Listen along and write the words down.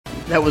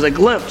That was a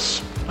glimpse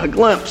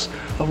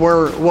of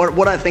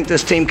what I think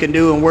this team can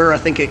do and where I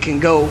think it can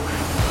go.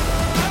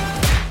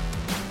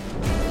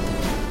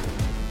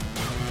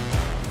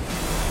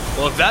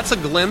 Well, if that's a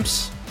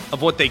glimpse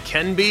of what they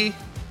can be,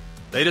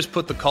 they just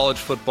put the college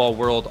football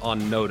world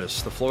on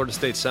notice. The Florida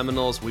State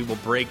Seminoles, we will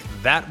break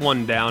that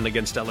one down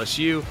against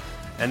LSU.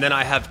 And then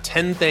I have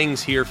 10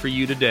 things here for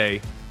you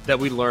today that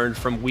we learned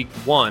from week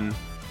 1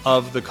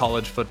 of the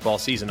college football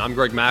season. I'm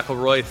Greg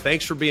McElroy.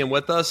 Thanks for being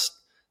with us.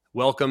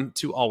 Welcome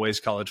to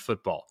Always College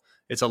Football.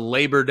 It's a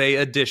Labor Day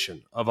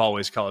edition of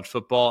Always College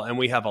Football, and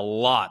we have a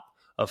lot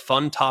of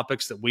fun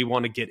topics that we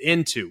want to get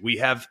into. We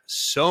have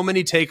so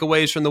many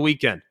takeaways from the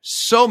weekend.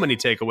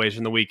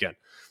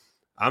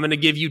 I'm going to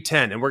give you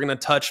 10, and we're going to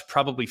touch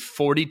probably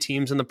 40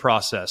 teams in the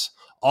process,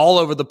 all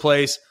over the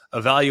place,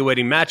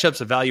 evaluating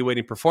matchups,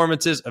 evaluating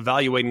performances,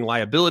 evaluating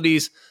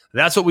liabilities.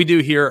 That's what we do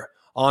here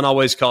on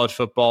Always College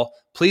Football.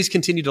 Please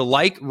continue to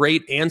like,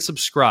 rate, and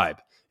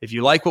subscribe. If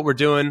you like what we're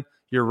doing,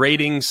 your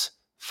ratings,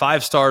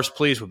 5 stars,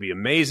 please, would be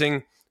amazing.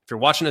 If you're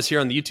watching us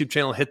here on the YouTube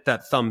channel, hit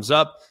that thumbs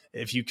up.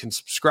 If you can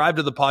subscribe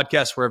to the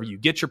podcast wherever you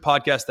get your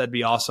podcast, that'd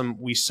be awesome.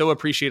 We so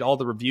appreciate all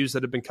the reviews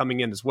that have been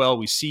coming in as well.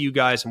 We see you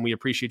guys, and we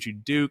appreciate you,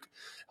 Duke,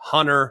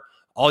 Hunter,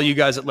 all you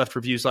guys that left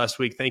reviews last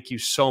week. Thank you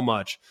so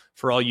much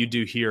for all you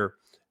do here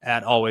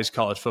at Always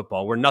College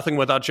Football. We're nothing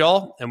without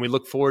y'all, and we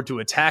look forward to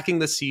attacking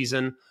the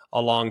season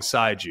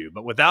alongside you.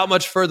 But without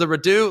much further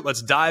ado,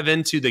 let's dive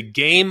into the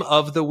game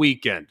of the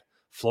weekend,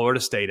 Florida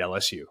State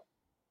LSU.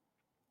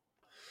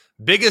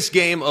 Biggest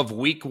game of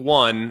week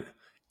 1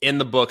 in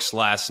the books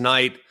last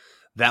night.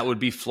 That would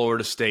be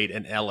Florida State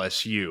and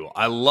LSU.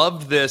 I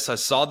loved this. I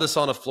saw this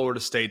on a Florida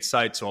State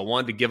site, so I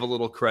wanted to give a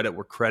little credit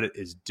where credit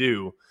is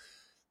due.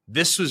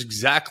 This was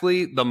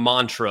exactly the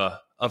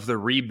mantra of the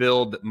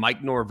rebuild that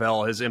Mike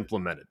Norvell has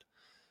implemented.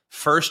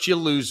 First, you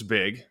lose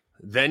big,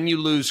 then you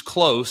lose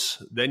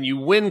close, then you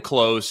win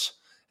close,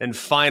 and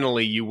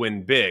finally you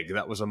win big.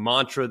 That was a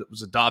mantra that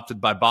was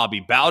adopted by Bobby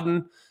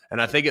Bowden,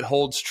 and I think it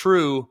holds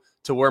true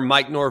to where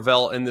Mike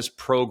Norvell in this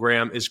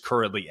program is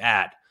currently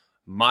at.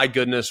 My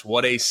goodness,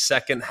 what a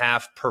second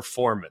half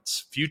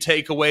performance. Few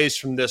takeaways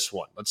from this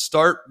one. Let's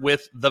start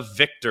with the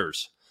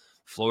victors,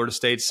 Florida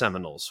State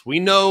Seminoles. We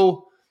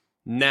know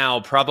now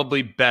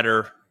probably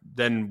better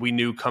than we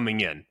knew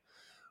coming in.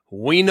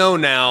 We know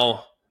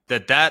now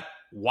that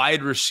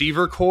wide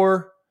receiver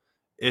core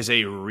is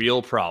a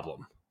real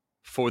problem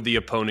for the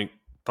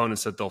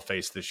opponents that they'll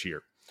face this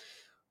year.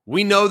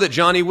 We know that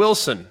Johnny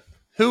Wilson,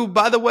 who,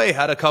 by the way,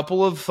 had a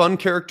couple of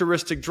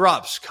uncharacteristic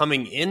drops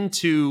coming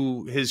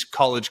into his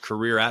college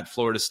career at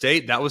Florida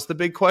State. That was the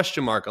big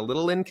question mark, a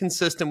little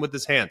inconsistent with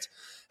his hands.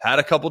 Had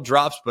a couple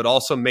drops, but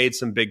also made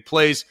some big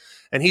plays.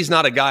 And he's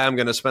not a guy I'm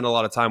going to spend a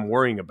lot of time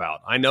worrying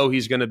about. I know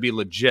he's going to be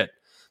legit.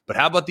 But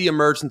how about the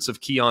emergence of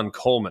Keon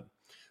Coleman?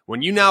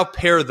 When you now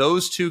pair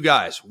those two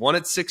guys, one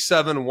at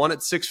 6'7", one at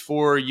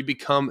 6'4", you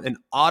become an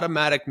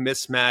automatic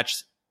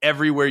mismatch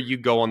everywhere you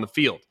go on the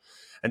field.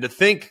 And to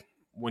think,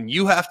 when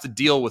you have to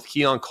deal with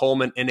Keon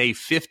Coleman in a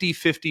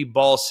 50-50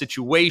 ball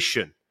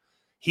situation,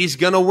 he's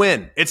going to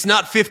win. It's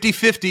not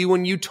 50-50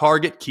 when you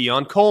target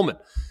Keon Coleman.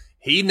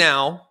 He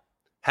now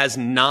has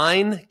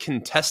 9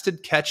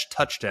 contested catch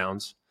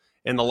touchdowns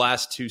in the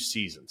last 2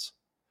 seasons.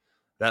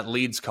 That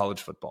leads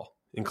college football,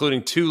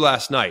 including 2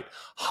 last night.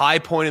 High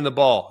pointing the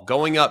ball,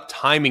 going up,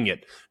 timing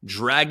it,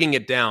 dragging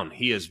it down.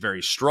 He is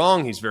very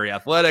strong. He's very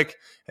athletic,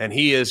 and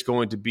he is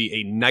going to be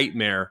a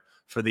nightmare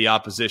for the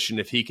opposition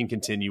if he can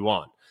continue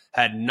on.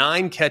 Had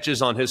 9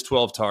 catches on his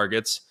 12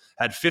 targets,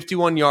 had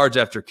 51 yards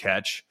after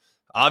catch,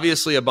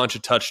 obviously a bunch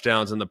of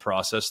touchdowns in the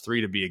process,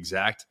 3 to be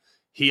exact.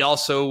 He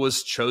also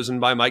was chosen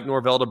by Mike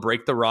Norvell to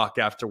break the rock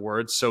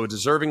afterwards, so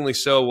deservingly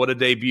so. What a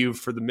debut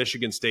for the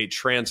Michigan State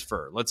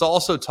transfer. Let's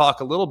also talk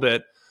a little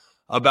bit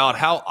about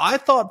how I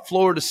thought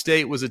Florida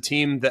State was a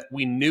team that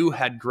we knew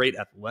had great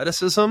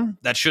athleticism.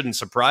 That shouldn't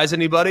surprise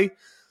anybody.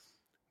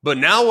 But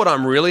now what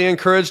I'm really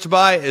encouraged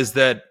by is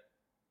that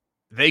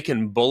they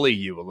can bully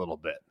you a little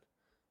bit.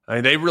 I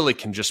mean, they really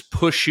can just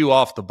push you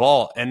off the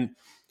ball. And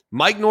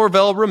Mike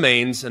Norvell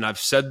remains, and I've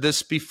said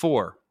this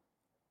before,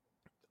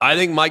 I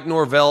think Mike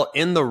Norvell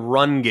in the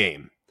run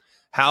game,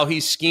 how he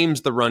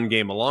schemes the run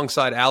game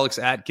alongside Alex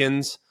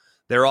Atkins,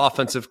 their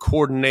offensive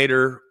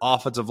coordinator,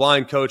 offensive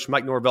line coach,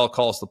 Mike Norvell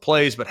calls the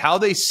plays, but how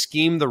they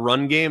scheme the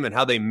run game and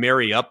how they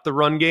marry up the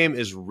run game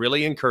is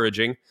really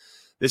encouraging.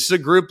 This is a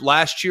group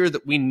last year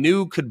that we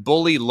knew could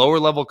bully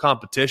lower-level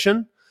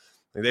competition.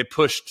 They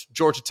pushed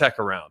Georgia Tech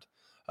around.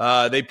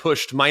 They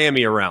pushed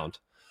Miami around.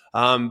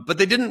 But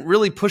they didn't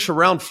really push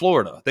around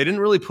Florida. They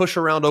didn't really push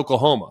around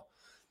Oklahoma.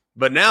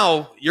 But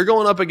now you're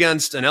going up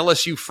against an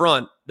LSU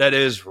front that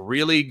is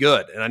really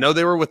good. And I know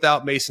they were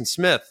without Mason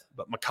Smith,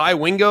 but Mekhi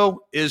Wingo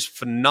is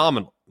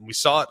phenomenal. We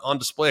saw it on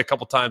display a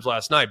couple times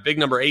last night. Big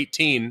number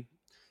 18,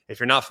 if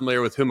you're not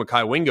familiar with who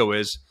Mekhi Wingo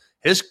is,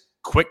 his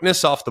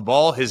quickness off the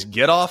ball, his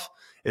get-off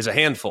is a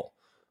handful.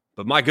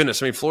 But my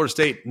goodness, I mean, Florida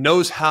State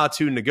knows how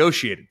to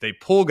negotiate it. They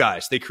pull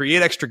guys. They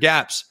create extra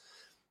gaps.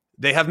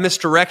 they have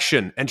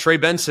misdirection, and Trey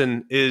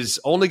Benson is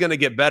only going to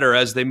get better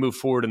as they move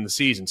forward in the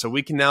season. So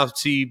we can now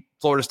see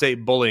Florida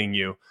State bullying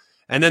you.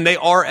 And then they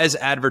are as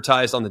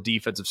advertised on the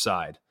defensive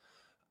side.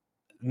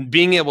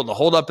 Being able to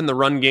hold up in the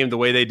run game the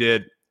way they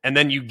did, and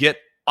then you get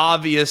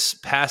obvious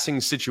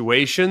passing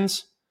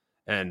situations,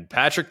 and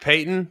Patrick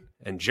Payton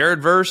and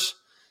Jared Verse,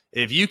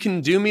 if you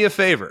can do me a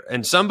favor,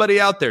 and somebody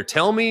out there,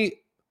 tell me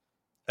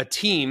a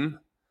team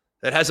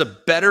that has a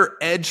better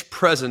edge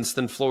presence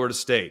than Florida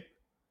State,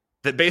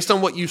 that based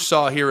on what you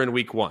saw here in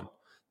week 1.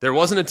 There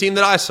wasn't a team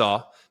that I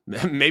saw,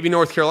 maybe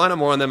North Carolina,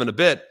 more on them in a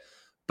bit,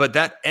 but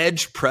that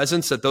edge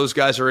presence that those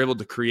guys are able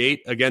to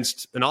create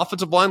against an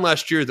offensive line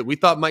last year that we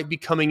thought might be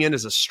coming in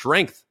as a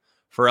strength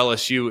for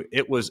LSU,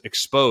 it was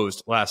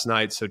exposed last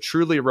night. So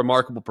truly a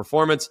remarkable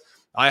performance.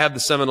 I have the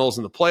Seminoles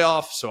in the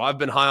playoff, so I've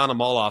been high on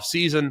them all off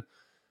season.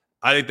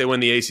 I think they win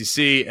the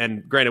ACC,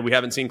 and granted, we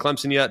haven't seen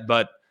Clemson yet,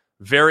 but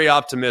very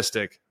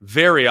optimistic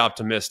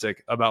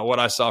about what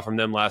I saw from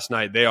them last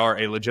night. They are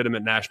a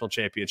legitimate national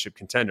championship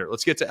contender.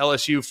 Let's get to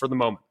LSU for the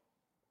moment.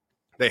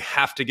 They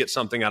have to get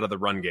something out of the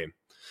run game.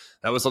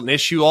 That was an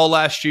issue all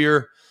last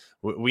year.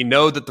 We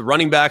know that the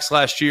running backs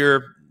last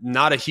year,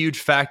 not a huge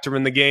factor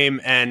in the game.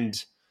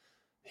 And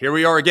here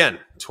we are again,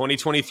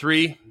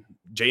 2023.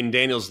 Jaden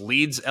Daniels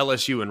leads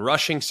LSU in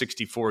rushing,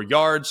 64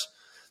 yards.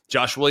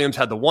 Josh Williams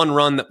had the one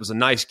run that was a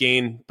nice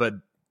gain, but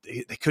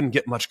they couldn't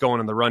get much going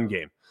in the run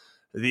game.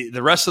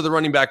 The rest of the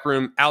running back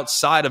room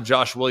outside of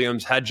Josh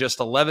Williams had just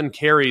 11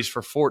 carries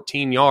for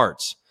 14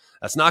 yards.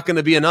 That's not going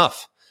to be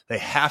enough. They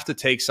have to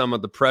take some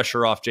of the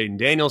pressure off Jaden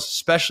Daniels,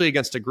 especially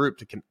against a group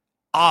that can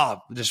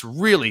just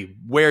really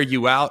wear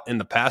you out in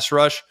the pass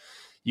rush.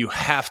 You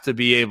have to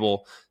be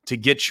able to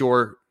get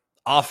your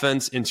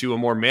offense into a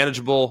more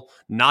manageable,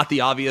 not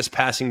the obvious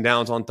passing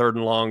downs on 3rd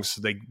and longs.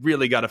 So they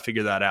really got to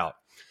figure that out.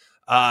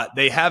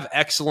 They have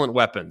excellent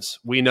weapons.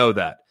 We know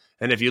that.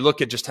 And if you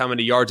look at just how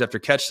many yards after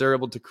catch they're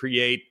able to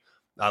create,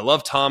 I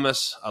love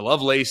Thomas. I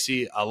love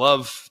Lacey.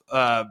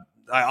 I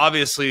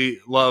obviously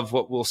love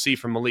what we'll see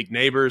from Malik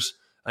Neighbors.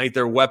 I think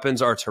their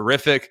weapons are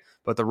terrific,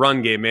 but the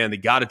run game, man, they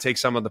got to take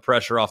some of the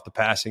pressure off the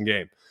passing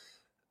game.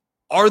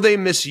 Are they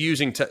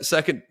misusing,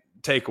 second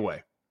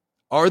takeaway,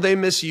 are they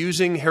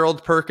misusing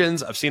Harold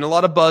Perkins? I've seen a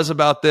lot of buzz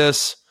about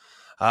this.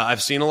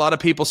 I've seen a lot of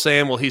people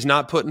saying, well, he's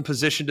not put in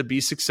position to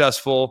be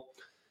successful.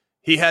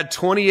 He had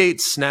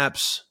 28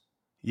 snaps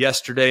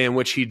yesterday in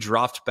which he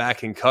dropped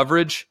back in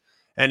coverage,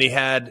 and he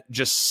had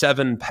just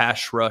 7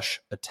 pass rush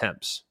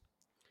attempts.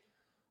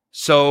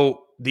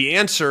 So the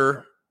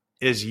answer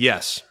is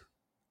yes.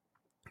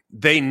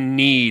 They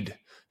need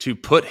to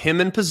put him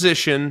in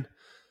position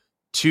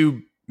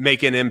to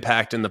make an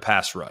impact in the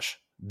pass rush.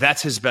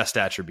 That's his best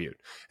attribute.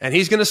 And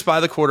he's going to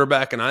spy the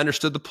quarterback, and I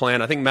understood the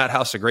plan. I think Matt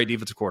House is a great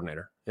defensive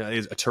coordinator.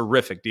 He's a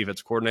terrific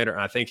defensive coordinator,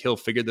 and I think he'll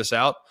figure this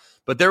out.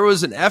 But there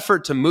was an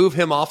effort to move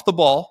him off the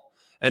ball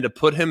and to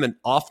put him an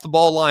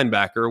off-the-ball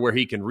linebacker where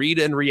he can read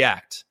and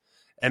react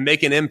and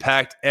make an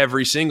impact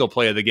every single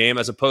play of the game,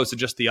 as opposed to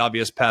just the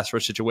obvious pass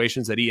rush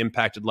situations that he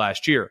impacted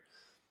last year.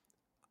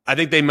 I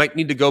think they might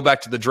need to go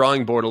back to the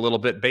drawing board a little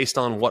bit based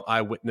on what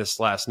I witnessed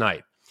last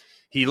night.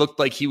 He looked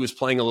like he was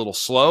playing a little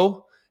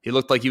slow. He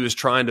looked like he was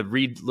trying to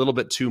read a little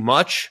bit too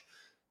much.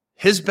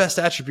 His best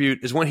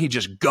attribute is when he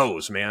just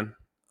goes, man.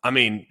 I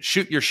mean,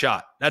 shoot your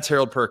shot. That's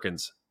Harold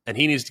Perkins. And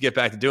he needs to get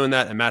back to doing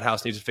that, and Matt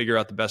House needs to figure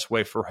out the best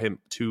way for him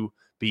to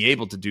be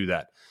able to do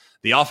that.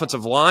 The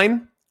offensive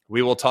line,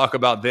 we will talk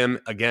about them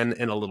again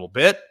in a little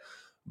bit,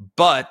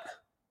 but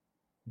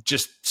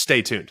just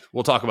stay tuned.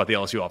 We'll talk about the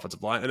LSU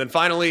offensive line. And then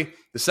finally,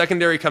 the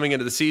secondary coming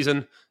into the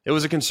season, it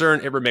was a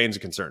concern. It remains a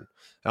concern.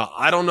 Now,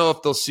 I don't know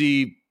if they'll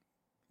see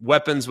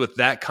weapons with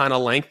that kind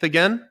of length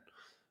again,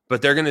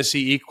 but they're going to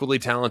see equally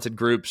talented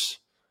groups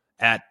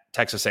at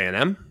Texas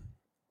A&M.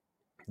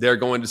 They're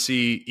going to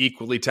see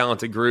equally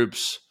talented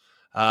groups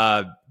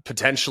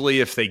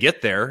potentially if they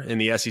get there in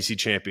the SEC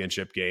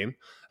championship game.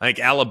 I think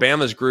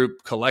Alabama's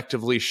group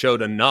collectively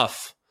showed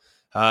enough,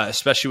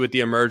 especially with the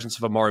emergence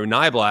of Amari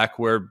Niblack,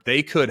 where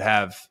they could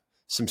have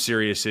some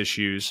serious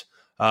issues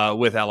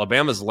with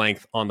Alabama's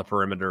length on the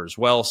perimeter as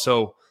well.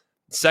 So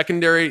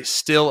secondary,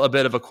 still a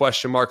bit of a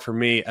question mark for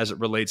me as it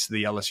relates to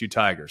the LSU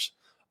Tigers.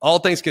 All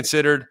things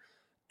considered,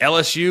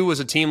 LSU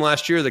was a team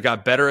last year that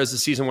got better as the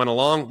season went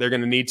along. They're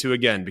going to need to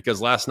again,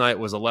 because last night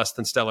was a less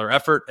than stellar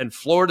effort, and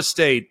Florida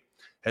State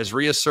has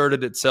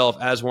reasserted itself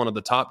as one of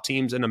the top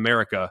teams in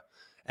America.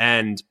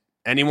 And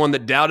anyone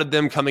that doubted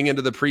them coming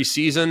into the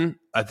preseason,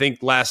 I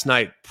think last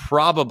night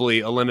probably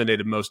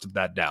eliminated most of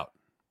that doubt.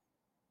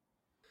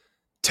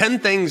 10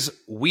 things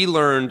we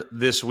learned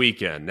this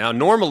weekend. Now,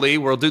 normally,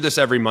 we'll do this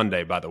every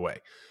Monday, by the way.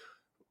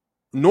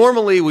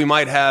 Normally, we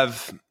might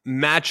have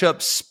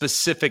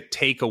matchup-specific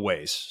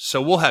takeaways.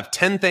 So we'll have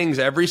 10 things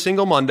every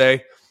single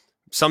Monday.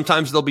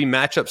 Sometimes they'll be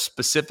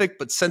matchup-specific,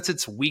 but since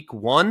it's week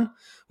 1,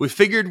 we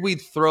figured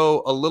we'd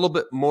throw a little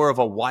bit more of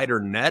a wider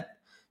net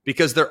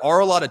because there are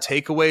a lot of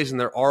takeaways and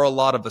there are a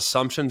lot of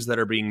assumptions that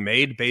are being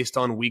made based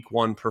on week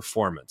 1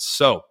 performance.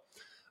 So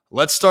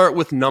let's start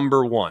with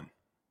number 1.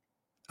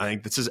 I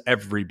think this is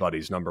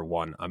everybody's number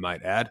 1, I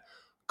might add.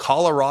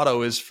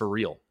 Colorado is for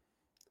real.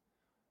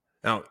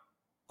 Now,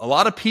 a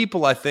lot of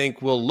people, I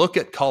think, will look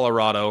at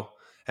Colorado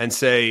and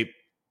say,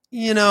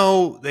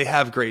 they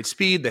have great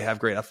speed, they have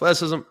great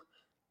athleticism.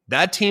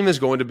 That team is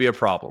going to be a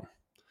problem.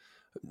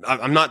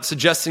 I'm not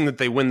suggesting that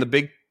they win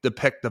the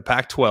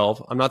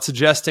Pac-12. I'm not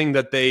suggesting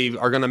that they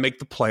are going to make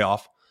the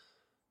playoff.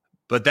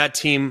 But that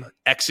team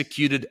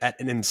executed at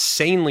an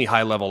insanely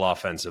high level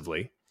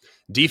offensively.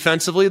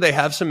 Defensively, they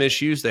have some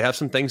issues. They have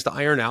some things to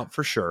iron out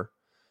for sure.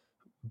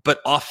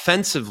 But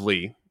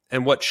offensively,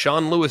 and what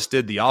Sean Lewis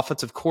did, the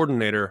offensive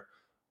coordinator,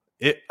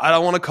 I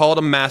don't want to call it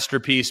a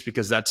masterpiece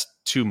because that's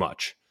too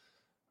much.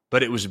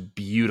 But it was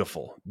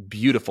beautiful,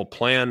 beautiful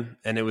plan,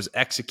 and it was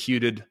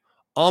executed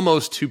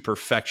almost to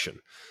perfection.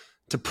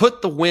 To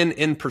put the win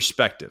in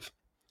perspective,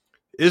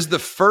 is the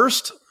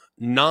first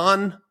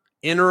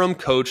non-interim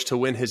coach to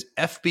win his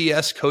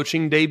FBS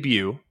coaching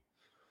debut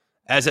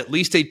as at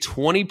least a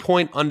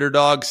 20-point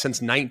underdog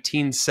since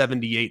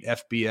 1978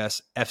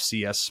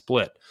 FCS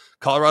split.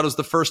 Colorado's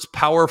the first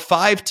Power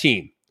 5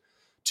 team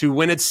to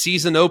win its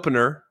season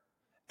opener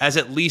as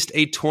at least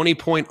a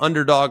 20-point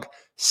underdog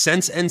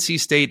since NC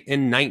State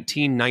in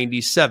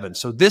 1997.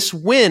 So this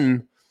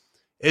win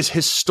is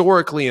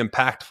historically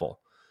impactful.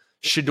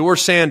 Shedeur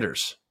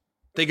Sanders,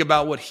 think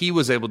about what he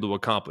was able to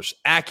accomplish.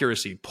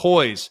 Accuracy,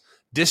 poise,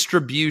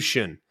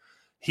 distribution.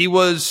 He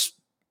was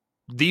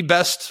the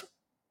best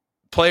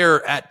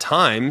player at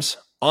times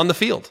on the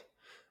field.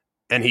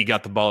 And he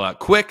got the ball out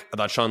quick. I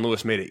thought Sean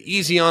Lewis made it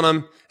easy on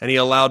him, and he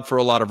allowed for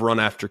a lot of run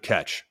after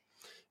catch.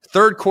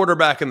 Third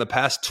quarterback in the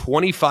past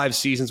 25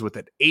 seasons with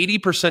an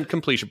 80%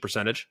 completion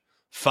percentage,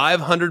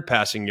 500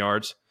 passing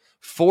yards,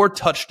 4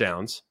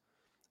 touchdowns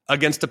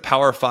against a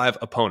Power 5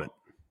 opponent.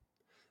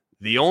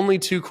 The only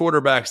 2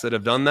 quarterbacks that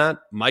have done that,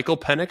 Michael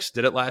Penix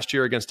did it last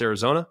year against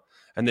Arizona,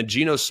 and then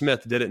Geno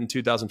Smith did it in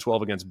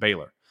 2012 against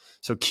Baylor.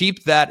 So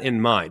keep that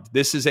in mind.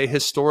 This is a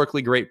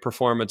historically great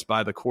performance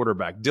by the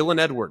quarterback. Dylan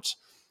Edwards,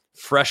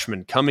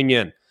 freshman, coming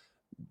in,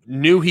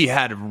 knew he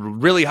had a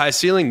really high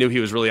ceiling, knew he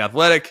was really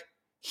athletic.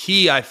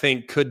 He, I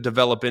think, could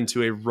develop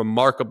into a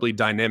remarkably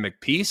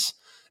dynamic piece,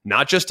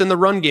 not just in the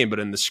run game, but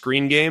in the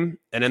screen game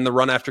and in the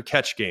run after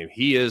catch game.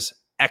 He is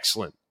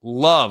excellent.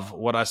 Love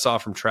what I saw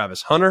from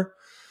Travis Hunter.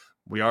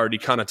 We already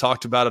kind of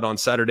talked about it on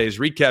Saturday's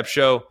recap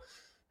show.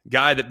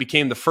 Guy that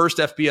became the first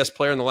FBS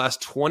player in the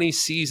last 20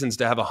 seasons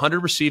to have 100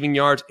 receiving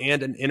yards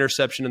and an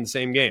interception in the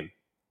same game.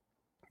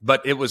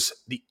 But it was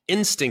the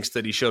instincts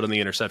that he showed on the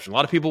interception. A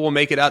lot of people will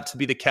make it out to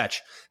be the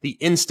catch. The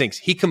instincts.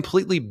 He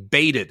completely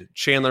baited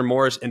Chandler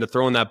Morris into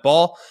throwing that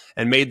ball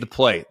and made the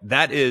play.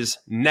 That is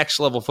next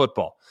level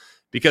football.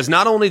 Because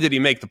not only did he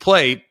make the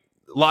play,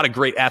 a lot of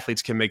great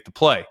athletes can make the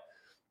play,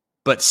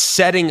 but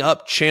setting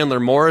up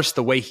Chandler Morris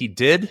the way he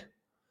did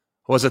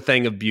was a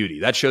thing of beauty.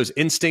 That shows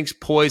instincts,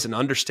 poise, and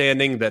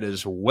understanding that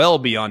is well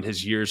beyond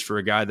his years for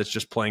a guy that's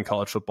just playing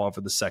college football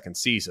for the second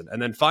season.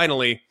 And then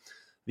finally,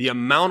 the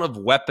amount of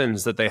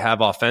weapons that they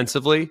have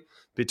offensively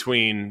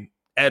between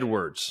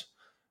Edwards,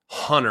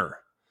 Hunter,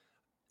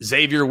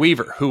 Xavier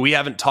Weaver, who we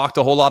haven't talked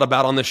a whole lot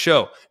about on the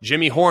show,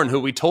 Jimmy Horn, who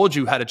we told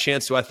you had a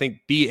chance to, I think,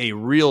 be a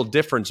real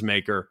difference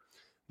maker.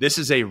 This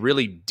is a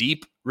really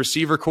deep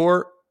receiver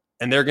core,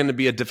 and they're going to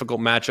be a difficult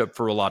matchup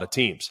for a lot of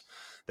teams.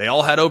 They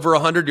all had over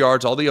 100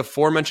 yards. All the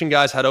aforementioned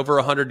guys had over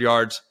 100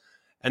 yards.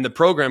 And the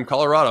program,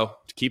 Colorado,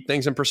 to keep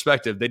things in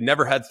perspective, they'd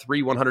never had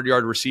 3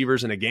 100-yard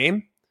receivers in a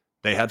game.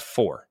 They had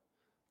 4.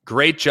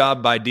 Great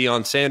job by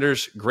Deion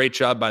Sanders. Great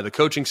job by the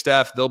coaching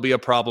staff. They'll be a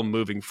problem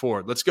moving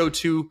forward. Let's go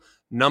to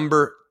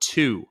number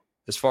 2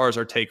 as far as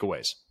our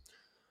takeaways.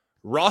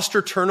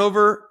 Roster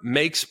turnover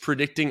makes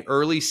predicting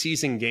early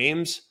season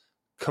games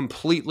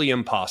completely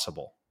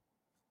impossible.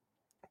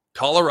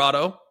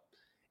 Colorado,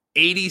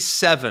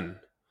 87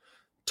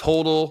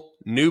 total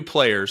new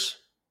players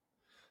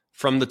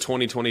from the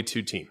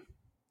 2022 team.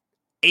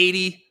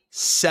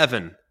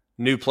 87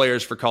 new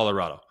players for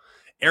Colorado.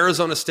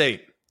 Arizona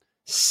State,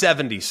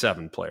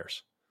 77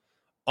 players.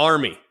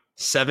 Army,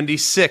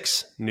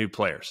 76 new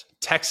players.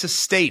 Texas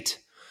State,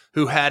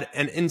 who had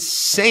an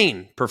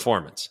insane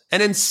performance,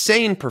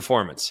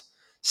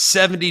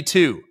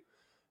 72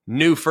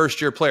 new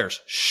first-year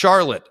players.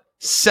 Charlotte,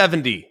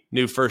 70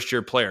 new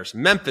first-year players.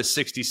 Memphis,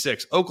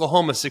 66.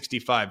 Oklahoma,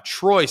 65.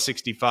 Troy,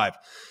 65.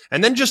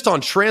 And then just on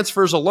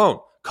transfers alone,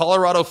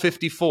 Colorado,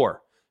 54.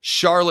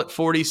 Charlotte,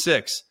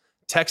 46.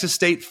 Texas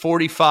State,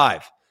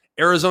 45.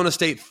 Arizona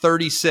State,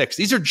 36.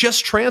 These are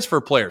just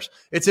transfer players.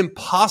 It's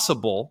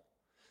impossible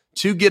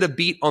to get a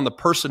beat on the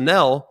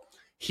personnel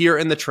here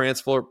in the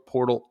transfer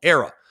portal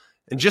era.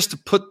 And just to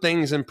put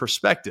things in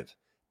perspective,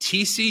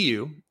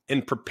 TCU,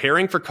 in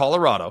preparing for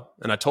Colorado,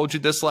 and I told you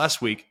this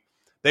last week,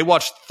 they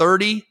watched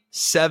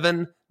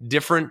 37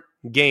 different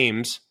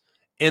games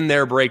in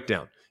their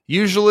breakdown.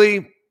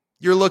 Usually,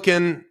 you're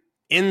looking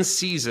in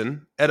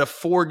season at a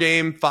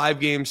 4-game,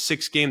 5-game,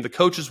 6-game. The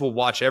coaches will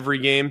watch every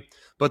game,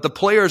 but the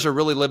players are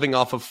really living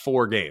off of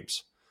 4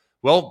 games.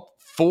 Well,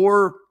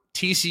 for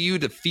TCU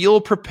to feel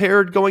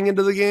prepared going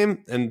into the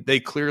game, and they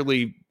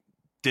clearly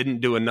didn't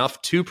do enough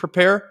to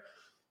prepare,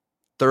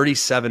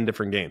 37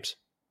 different games.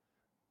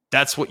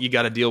 That's what you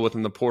got to deal with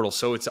in the portal.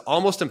 So it's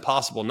almost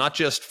impossible, not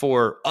just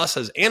for us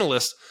as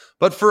analysts,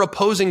 but for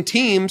opposing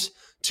teams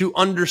to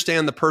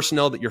understand the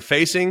personnel that you're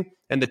facing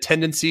and the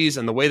tendencies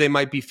and the way they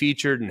might be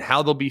featured and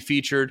how they'll be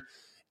featured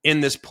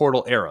in this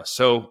portal era.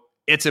 So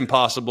it's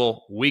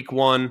impossible. Week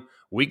 1,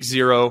 week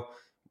 0,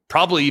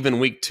 probably even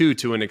week 2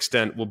 to an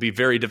extent will be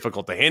very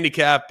difficult to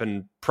handicap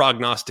and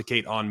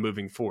prognosticate on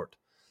moving forward.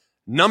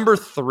 Number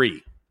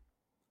 3.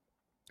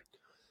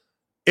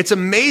 It's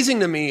amazing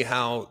to me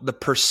how the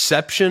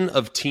perception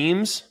of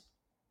teams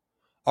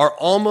are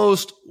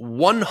almost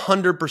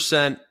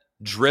 100%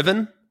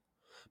 driven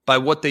by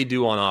what they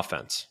do on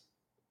offense.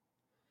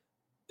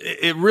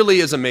 It really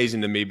is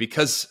amazing to me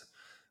because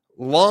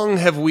long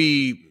have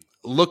we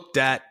looked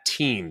at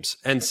teams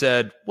and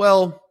said,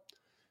 well,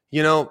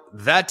 you know,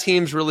 that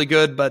team's really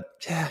good, but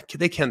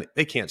they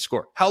can't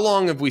score. How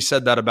long have we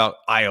said that about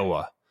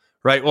Iowa?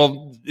 Right?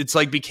 Well, it's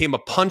like became a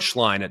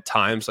punchline at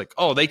times, like,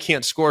 oh, they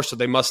can't score, so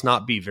they must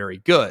not be very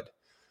good.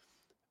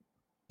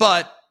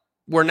 But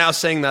we're now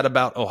saying that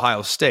about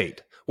Ohio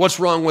State. What's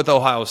wrong with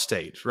Ohio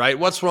State, right?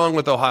 What's wrong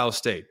with Ohio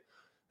State?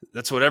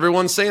 That's what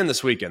everyone's saying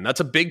this weekend.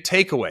 That's a big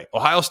takeaway.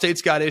 Ohio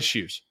State's got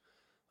issues.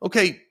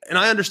 Okay, and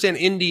I understand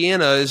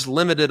Indiana is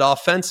limited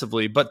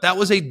offensively, but that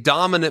was a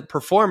dominant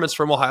performance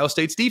from Ohio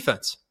State's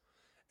defense.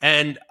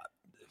 And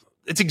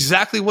it's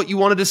exactly what you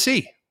wanted to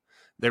see.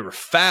 They were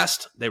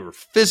fast, they were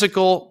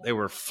physical, they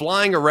were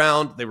flying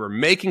around, they were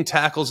making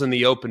tackles in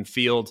the open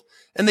field,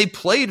 and they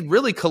played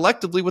really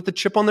collectively with the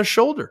chip on their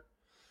shoulder.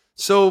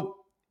 So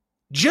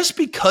just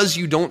because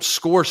you don't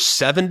score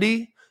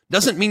 70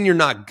 doesn't mean you're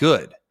not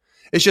good.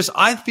 It's just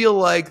I feel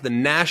like the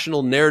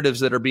national narratives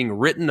that are being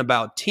written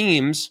about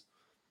teams,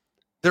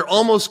 they're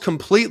almost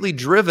completely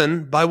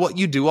driven by what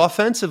you do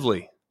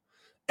offensively.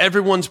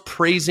 Everyone's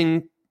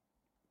praising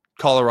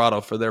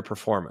Colorado for their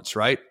performance,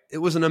 right? It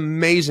was an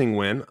amazing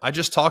win. I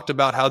just talked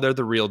about how they're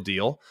the real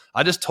deal.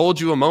 I just told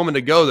you a moment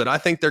ago that I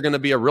think they're going to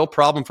be a real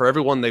problem for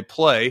everyone they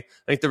play. I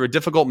think they're a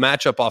difficult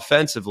matchup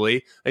offensively.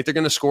 I think they're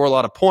going to score a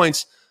lot of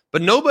points,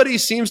 but nobody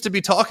seems to be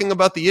talking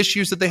about the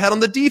issues that they had on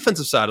the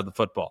defensive side of the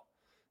football.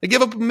 They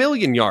gave up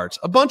 1,000,000 yards,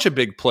 a bunch of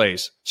big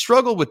plays,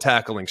 struggled with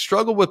tackling,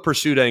 struggled with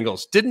pursuit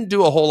angles, didn't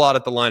do a whole lot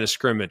at the line of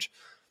scrimmage.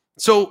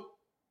 So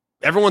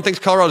everyone thinks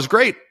Colorado's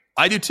great.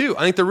 I do too.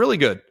 I think they're really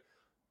good.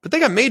 But they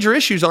got major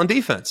issues on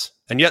defense.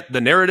 And yet the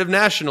narrative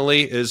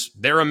nationally is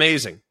they're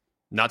amazing.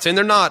 Not saying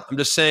they're not. I'm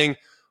just saying,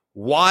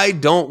 why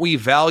don't we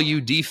value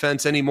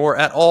defense anymore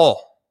at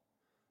all?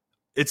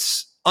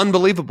 It's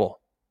unbelievable.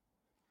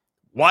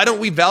 Why don't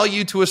we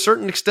value, to a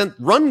certain extent,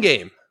 run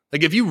game?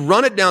 Like if you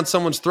run it down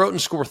someone's throat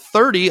and score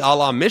 30 a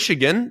la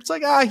Michigan, it's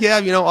like,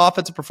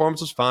 offensive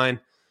performance was fine.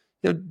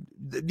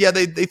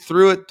 They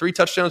threw it 3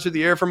 touchdowns through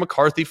the air from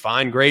McCarthy.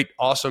 Fine, great,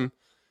 awesome.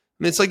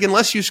 I mean, it's like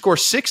unless you score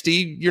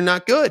 60, you're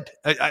not good.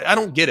 I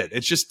don't get it.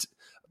 It's just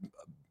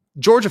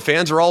Georgia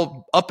fans are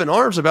all up in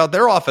arms about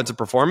their offensive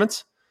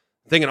performance,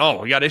 thinking,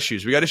 oh, we got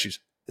issues.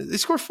 They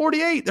scored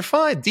 48. They're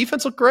fine.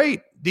 Defense looked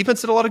great.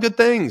 Defense did a lot of good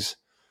things.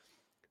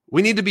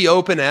 We need to be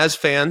open as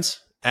fans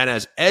and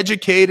as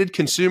educated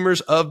consumers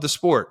of the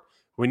sport.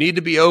 We need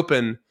to be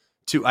open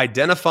to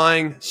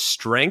identifying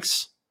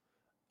strengths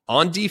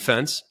on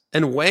defense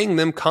and weighing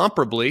them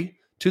comparably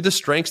to the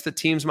strengths that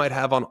teams might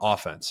have on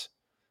offense.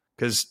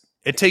 Because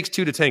it takes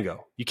 2 to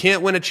tango. You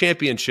can't win a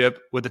championship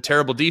with a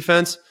terrible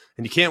defense,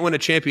 and you can't win a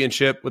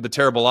championship with a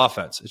terrible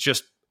offense. It's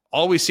just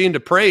all we seem to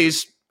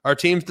praise are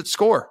teams that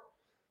score.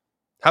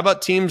 How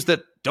about teams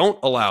that don't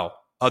allow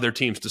other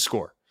teams to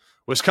score?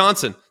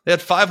 Wisconsin, they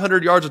had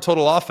 500 yards of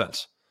total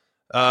offense.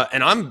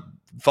 And I'm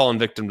falling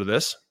victim to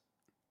this.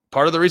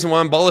 Part of the reason why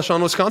I'm bullish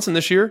on Wisconsin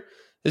this year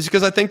is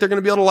because I think they're going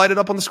to be able to light it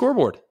up on the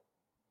scoreboard.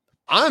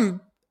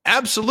 I'm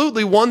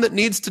absolutely one that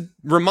needs to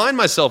remind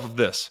myself of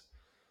this.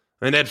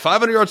 And they had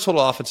 500 yards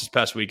total offense this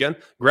past weekend.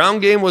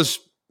 Ground game was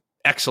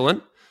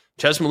excellent.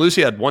 Ches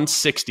Malusi had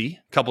 160,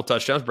 a couple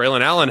touchdowns.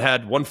 Braylon Allen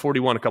had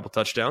 141, a couple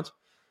touchdowns.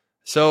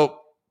 So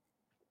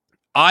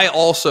I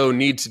also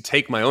need to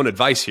take my own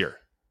advice here.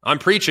 I'm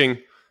preaching,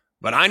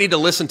 but I need to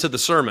listen to the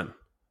sermon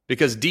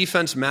because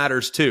defense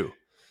matters too.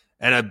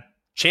 And a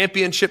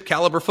championship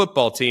caliber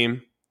football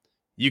team,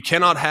 you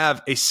cannot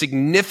have a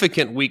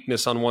significant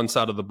weakness on one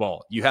side of the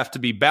ball. You have to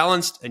be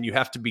balanced and you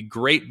have to be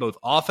great both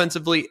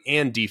offensively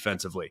and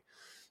defensively.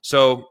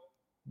 So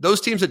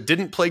those teams that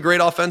didn't play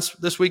great offense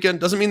this weekend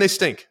doesn't mean they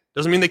stink.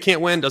 Doesn't mean they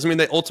can't win. Doesn't mean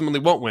they ultimately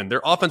won't win.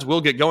 Their offense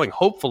will get going,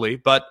 hopefully,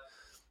 but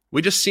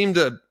we just seem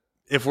to,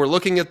 if we're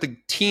looking at the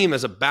team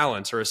as a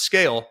balance or a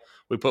scale,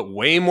 we put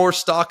way more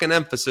stock and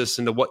emphasis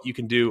into what you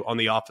can do on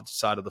the offensive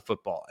side of the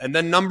football. And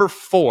then number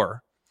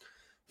 4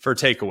 for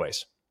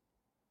takeaways.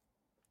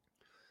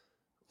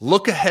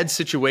 Look-ahead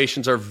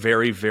situations are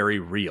very, very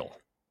real.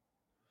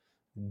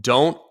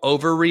 Don't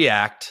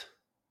overreact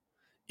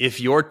if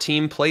your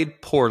team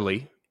played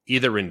poorly,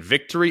 either in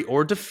victory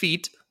or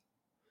defeat,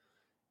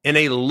 in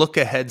a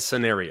look-ahead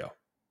scenario.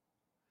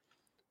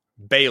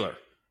 Baylor,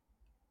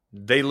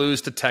 they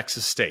lose to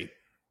Texas State.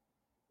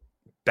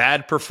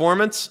 Bad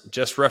performance,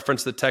 just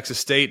reference that Texas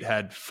State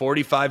had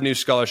 45 new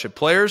scholarship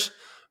players,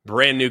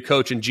 brand new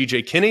coach in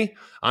GJ Kinney.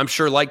 I'm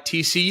sure, like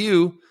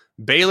TCU,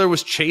 Baylor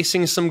was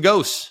chasing some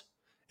ghosts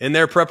in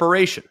their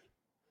preparation.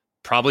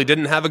 Probably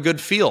didn't have a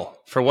good feel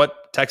for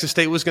what Texas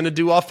State was going to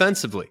do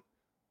offensively.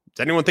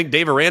 Does anyone think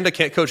Dave Aranda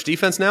can't coach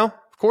defense now?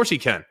 Of course he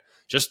can.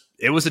 Just,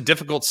 it was a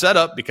difficult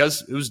setup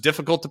because it was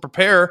difficult to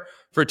prepare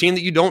for a team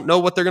that you don't know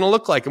what they're going to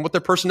look like and what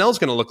their personnel is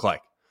going to look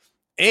like.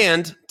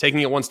 And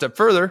taking it one step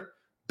further,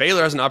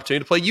 Baylor has an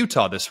opportunity to play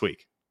Utah this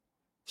week.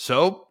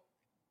 So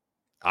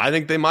I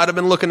think they might have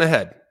been looking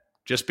ahead.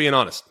 Just being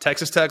honest.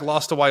 Texas Tech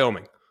lost to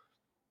Wyoming.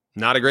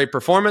 Not a great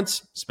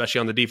performance, especially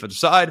on the defensive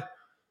side.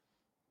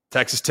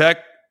 Texas Tech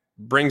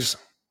brings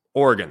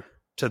Oregon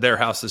to their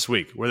house this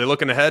week. Were they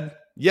looking ahead?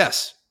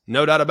 Yes,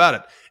 no doubt about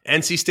it.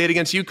 NC State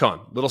against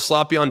UConn. A little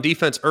sloppy on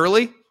defense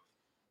early.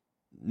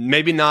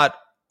 Maybe not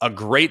a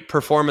great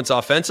performance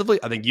offensively.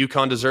 I think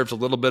UConn deserves a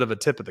little bit of a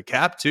tip of the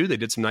cap, too. They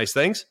did some nice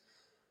things.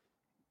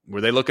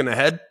 Were they looking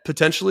ahead,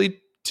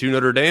 potentially, to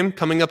Notre Dame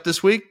coming up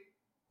this week?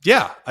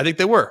 Yeah, I think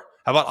they were.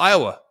 How about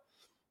Iowa?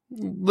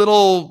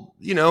 Little,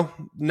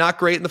 not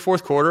great in the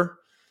fourth quarter.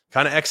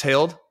 Kind of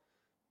exhaled.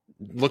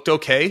 Looked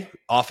okay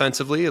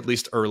offensively, at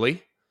least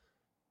early.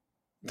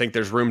 I think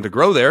there's room to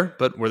grow there,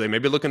 but were they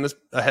maybe looking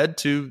ahead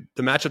to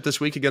the matchup this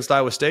week against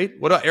Iowa State?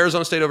 What about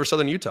Arizona State over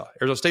Southern Utah?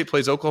 Arizona State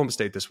plays Oklahoma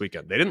State this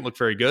weekend. They didn't look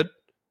very good.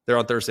 They're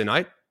on Thursday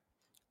night.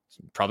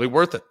 Probably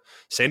worth it.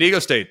 San Diego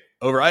State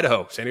over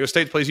Idaho. San Diego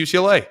State plays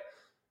UCLA.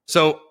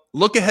 So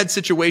look-ahead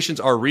situations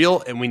are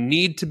real, and we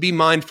need to be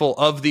mindful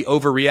of the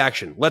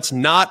overreaction. Let's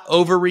not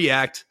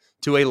overreact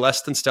to a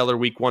less than stellar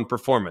week one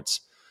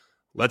performance.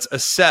 Let's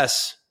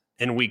assess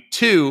in week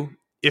two,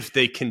 if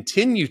they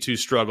continue to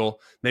struggle,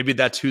 maybe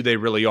that's who they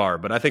really are.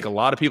 But I think a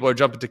lot of people are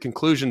jumping to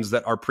conclusions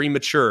that are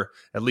premature,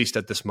 at least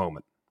at this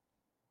moment.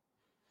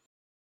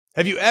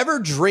 Have you ever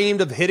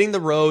dreamed of hitting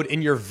the road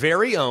in your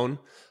very own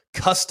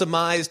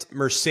customized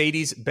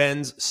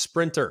Mercedes-Benz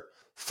Sprinter?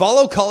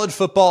 Follow college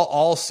football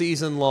all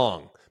season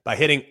long by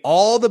hitting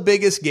all the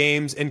biggest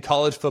games in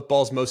college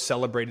football's most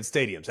celebrated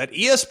stadiums. At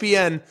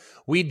ESPN,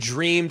 we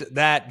dreamed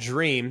that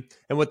dream,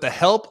 and with the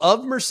help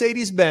of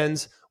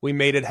Mercedes-Benz, we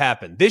made it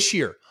happen. This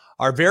year,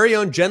 our very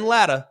own Jen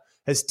Latta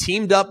has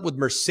teamed up with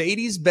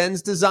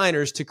Mercedes-Benz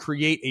designers to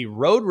create a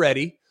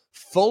road-ready,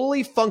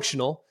 fully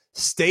functional,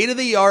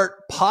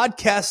 state-of-the-art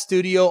podcast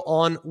studio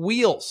on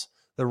wheels.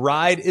 The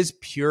ride is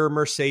pure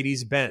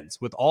Mercedes-Benz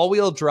with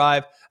all-wheel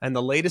drive and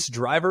the latest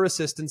driver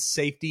assistance,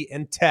 safety,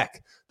 and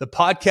tech. The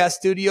podcast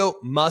studio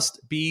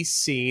must be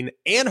seen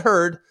and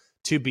heard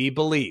to be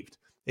believed.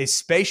 A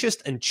spacious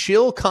and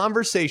chill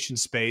conversation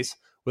space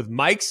with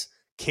mics,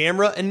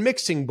 camera, and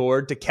mixing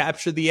board to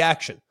capture the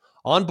action.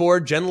 On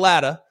board, Jen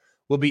Latta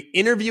will be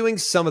interviewing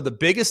some of the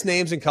biggest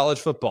names in college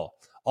football.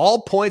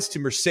 All points to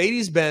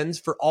Mercedes-Benz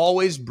for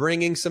always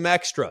bringing some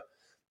extra.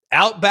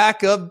 Out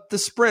back of the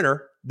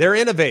Sprinter, they're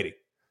innovating,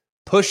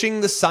 pushing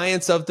the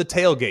science of the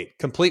tailgate,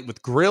 complete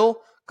with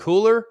grill,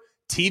 cooler,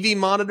 TV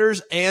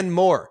monitors, and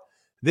more.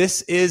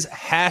 This is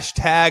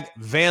hashtag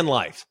van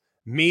life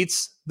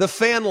meets the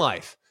fan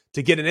life.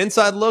 To get an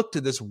inside look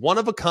to this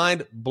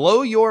one-of-a-kind,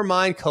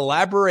 blow-your-mind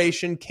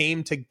collaboration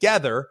came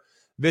together,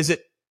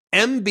 visit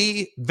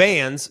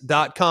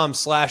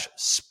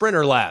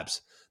mbvans.com/sprinterlabs.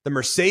 The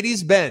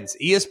Mercedes-Benz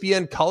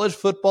ESPN College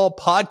Football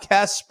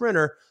Podcast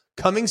Sprinter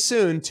coming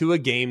soon to a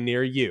game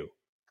near you.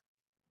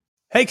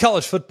 Hey,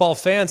 college football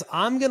fans,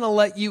 I'm going to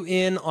let you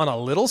in on a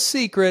little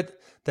secret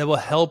that will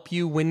help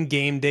you win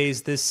game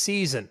days this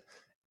season.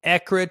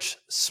 Eckrich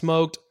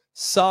smoked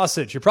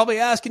sausage. You're probably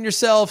asking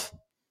yourself,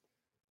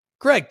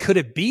 Greg, could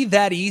it be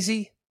that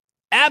easy?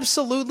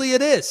 Absolutely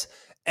it is.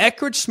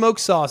 Eckrich smoked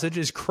sausage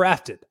is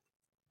crafted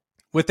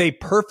with a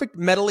perfect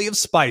medley of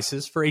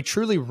spices for a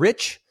truly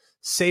rich,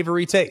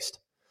 savory taste.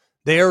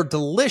 They are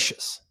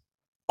delicious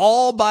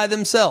all by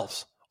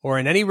themselves or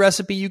in any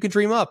recipe you could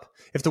dream up.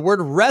 If the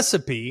word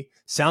recipe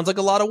sounds like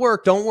a lot of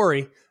work, don't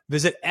worry.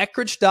 Visit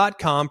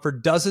Eckrich.com for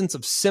dozens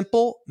of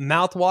simple,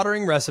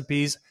 mouth-watering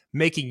recipes,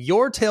 making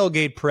your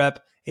tailgate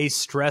prep a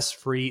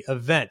stress-free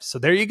event. So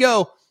there you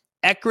go.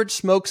 Eckrich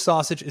smoked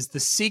sausage is the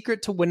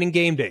secret to winning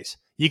game days.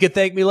 You can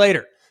thank me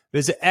later.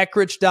 Visit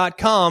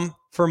Eckrich.com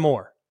for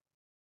more.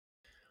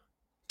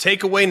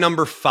 Takeaway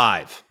number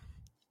 5.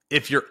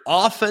 If your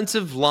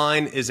offensive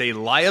line is a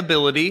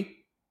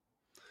liability,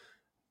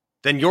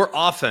 then your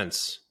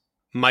offense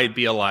might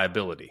be a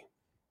liability.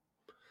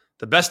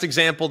 The best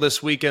example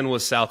this weekend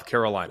was South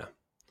Carolina.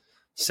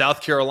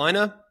 South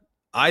Carolina,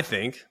 I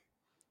think,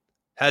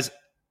 has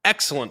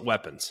excellent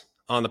weapons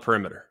on the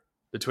perimeter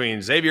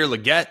between Xavier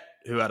Legette,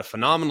 who had a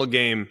phenomenal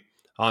game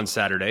on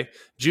Saturday,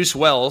 Juice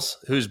Wells,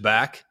 who's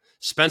back,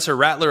 Spencer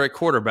Rattler at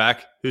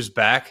quarterback, who's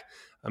back,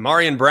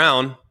 Amarian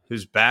Brown,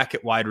 who's back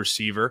at wide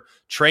receiver,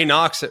 Trey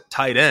Knox at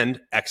tight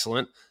end,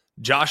 excellent,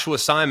 Joshua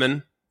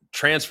Simon,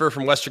 transfer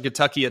from Western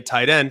Kentucky at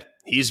tight end,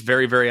 he's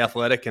very, very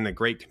athletic and a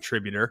great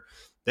contributor.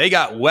 They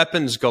got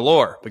weapons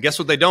galore, but guess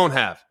what they don't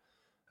have?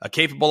 A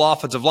capable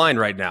offensive line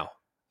right now.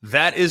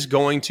 That is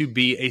going to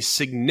be a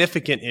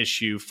significant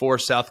issue for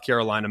South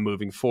Carolina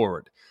moving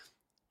forward.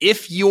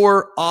 If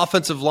your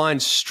offensive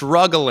line's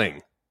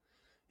struggling,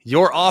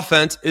 your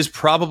offense is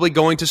probably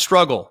going to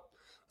struggle.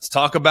 Let's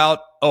talk about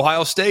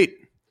Ohio State.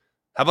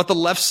 How about the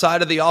left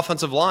side of the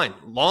offensive line?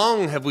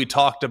 Long have we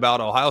talked about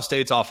Ohio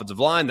State's offensive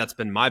line. That's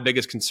been my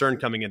biggest concern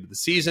coming into the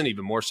season,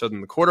 even more so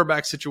than the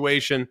quarterback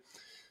situation.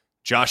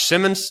 Josh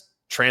Simmons,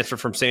 transfer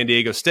from San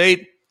Diego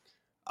State.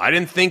 I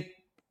didn't think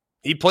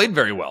he played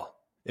very well,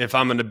 if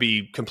I'm going to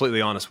be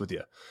completely honest with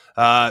you.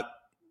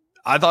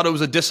 I thought it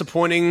was a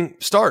disappointing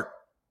start.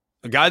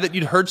 A guy that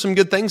you'd heard some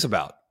good things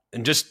about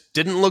and just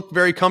didn't look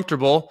very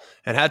comfortable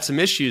and had some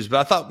issues.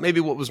 But I thought maybe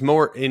what was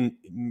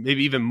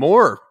maybe even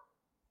more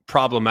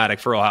problematic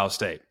for Ohio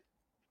State,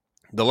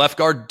 the left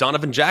guard,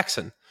 Donovan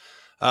Jackson,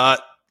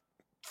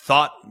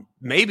 thought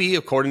maybe,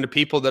 according to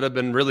people that have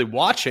been really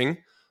watching,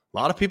 a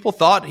lot of people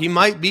thought he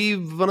might be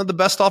one of the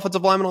best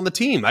offensive linemen on the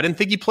team. I didn't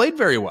think he played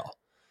very well,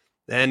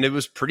 and it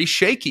was pretty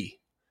shaky.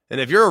 And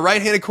if you're a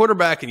right-handed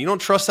quarterback and you don't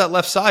trust that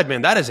left side,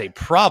 man, that is a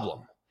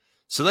problem.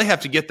 So they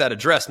have to get that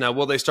addressed. Now,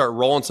 will they start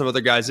rolling some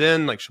other guys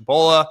in, like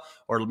Shabola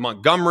or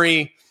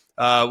Montgomery?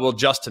 Will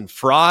Justin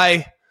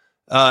Fry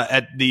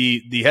at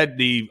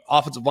the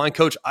offensive line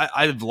coach?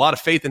 I have a lot of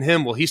faith in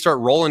him. Will he start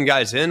rolling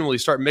guys in? Will he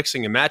start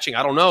mixing and matching?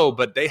 I don't know,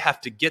 but they have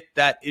to get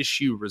that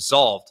issue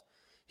resolved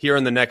here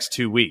in the next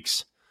 2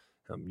 weeks.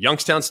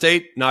 Youngstown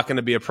State, not going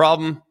to be a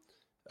problem.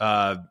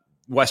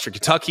 Western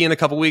Kentucky in a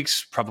couple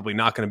weeks, probably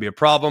not going to be a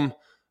problem.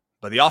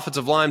 But the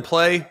offensive line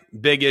play,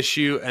 big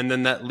issue. And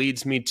then that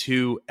leads me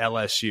to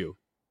LSU.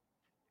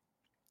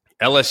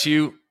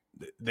 LSU,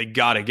 they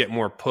got to get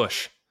more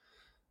push.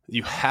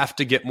 You have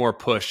to get more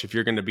push if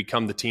you're going to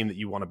become the team that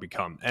you want to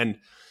become. And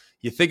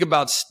you think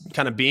about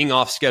kind of being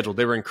off schedule.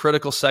 They were in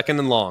critical second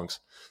and longs.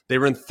 They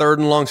were in third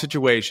and long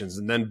situations.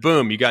 And then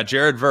boom, you got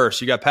Jared Verse,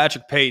 you got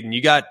Patrick Payton,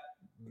 you got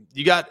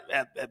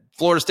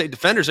Florida State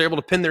defenders are able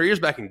to pin their ears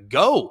back and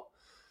go.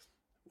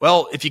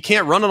 Well, if you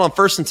can't run it on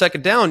first and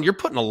second down, you're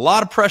putting a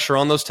lot of pressure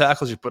on those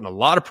tackles. You're putting a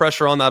lot of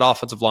pressure on that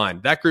offensive line.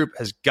 That group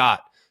has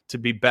got to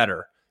be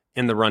better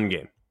in the run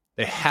game.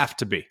 They have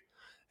to be.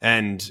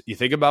 And you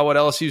think about what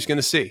LSU is going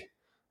to see.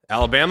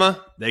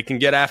 Alabama, they can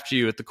get after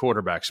you at the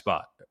quarterback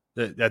spot.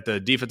 At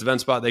the defensive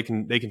end spot, they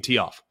can tee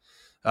off.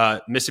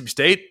 Mississippi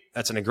State,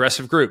 that's an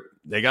aggressive group.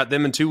 They got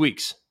them in 2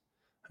 weeks.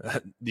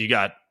 You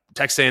got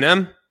Texas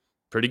A&M,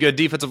 pretty good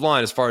defensive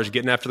line as far as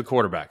getting after the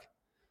quarterback.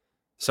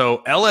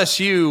 So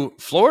LSU,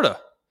 Florida,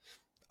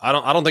 I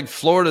don't think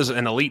Florida's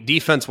an elite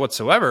defense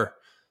whatsoever,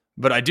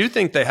 but I do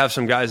think they have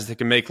some guys that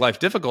can make life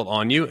difficult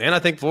on you, and I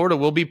think Florida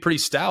will be pretty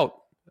stout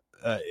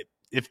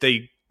if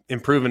they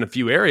improve in a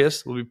few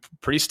areas. Will be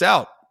pretty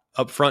stout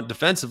up front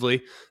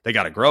defensively. They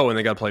got to grow and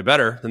they got to play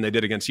better than they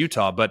did against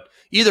Utah. But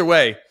either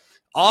way,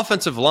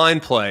 offensive line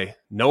play,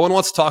 no one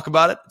wants to talk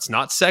about it. It's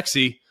not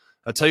sexy.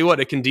 I'll tell you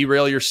what, it can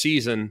derail your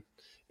season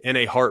in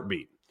a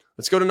heartbeat.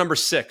 Let's go to number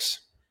 6.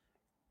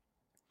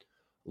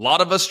 A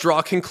lot of us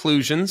draw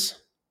conclusions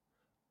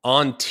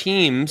on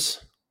teams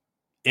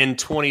in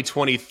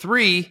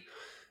 2023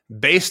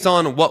 based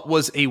on what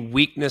was a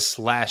weakness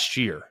last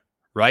year,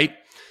 right?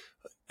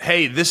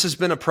 Hey, this has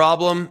been a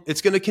problem.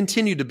 It's going to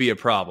continue to be a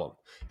problem.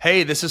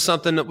 Hey, this is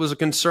something that was a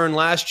concern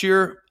last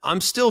year. I'm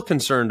still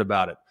concerned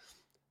about it.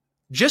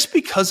 Just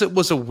because it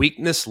was a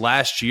weakness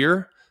last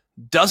year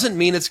doesn't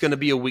mean it's going to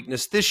be a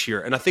weakness this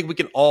year. And I think we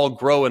can all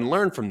grow and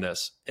learn from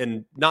this,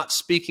 and not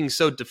speaking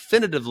so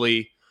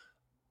definitively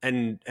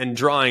and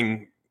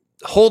drawing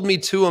hold me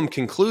to them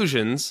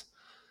conclusions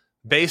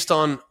based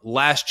on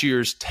last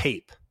year's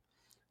tape.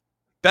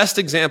 Best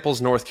example is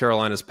North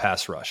Carolina's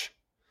pass rush.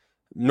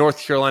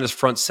 North Carolina's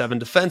front 7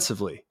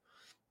 defensively.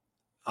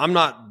 I'm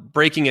not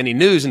breaking any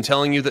news and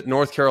telling you that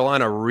North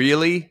Carolina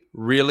really,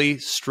 really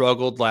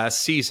struggled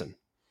last season.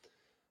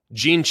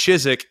 Gene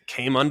Chizik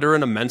came under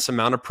an immense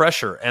amount of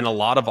pressure and a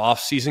lot of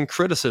offseason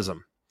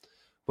criticism.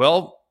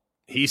 Well,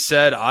 he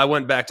said, I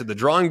went back to the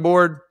drawing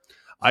board.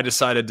 I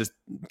decided to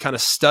kind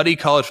of study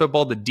college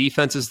football, the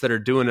defenses that are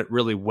doing it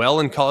really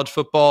well in college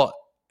football,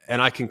 and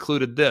I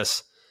concluded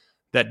this,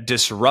 that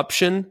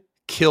disruption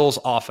kills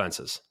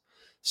offenses.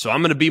 So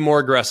I'm going to be more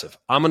aggressive.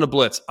 I'm going to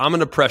blitz. I'm going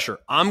to pressure.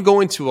 I'm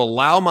going to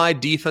allow my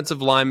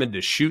defensive linemen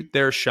to shoot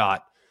their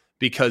shot,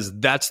 because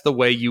that's the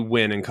way you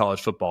win in college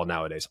football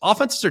nowadays.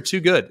 Offenses are too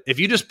good. If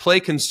you just play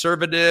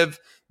conservative,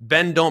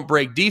 bend, don't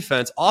break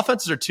defense,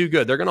 offenses are too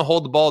good. They're going to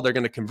hold the ball. They're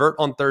going to convert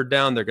on third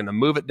down. They're going to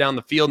move it down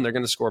the field, and they're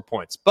going to score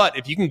points. But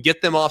if you can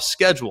get them off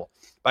schedule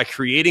by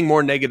creating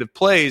more negative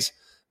plays,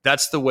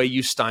 that's the way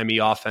you stymie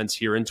offense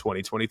here in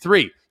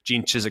 2023.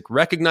 Gene Chizik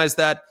recognized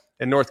that,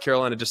 and North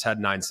Carolina just had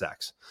 9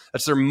 sacks.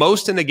 That's their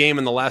most in a game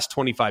in the last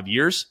 25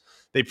 years.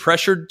 They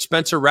pressured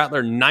Spencer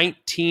Rattler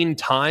 19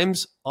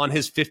 times on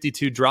his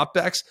 52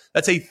 dropbacks.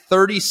 That's a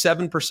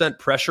 37%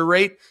 pressure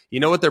rate. You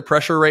know what their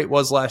pressure rate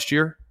was last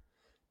year?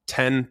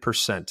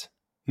 10%.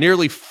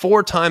 Nearly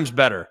 4 times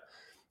better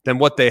than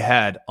what they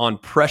had on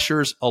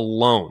pressures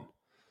alone.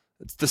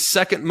 It's the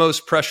second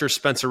most pressure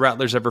Spencer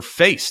Rattler's ever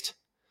faced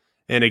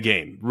in a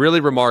game. Really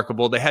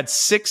remarkable. They had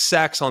 6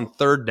 sacks on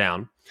third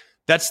down.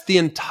 That's the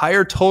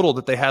entire total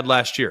that they had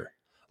last year.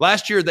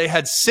 Last year, they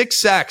had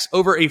 6 sacks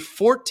over a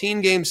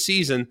 14-game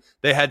season.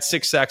 They had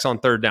 6 sacks on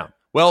third down.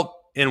 Well,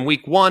 in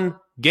week 1,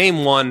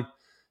 game 1,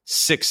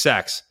 6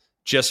 sacks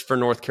just for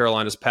North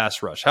Carolina's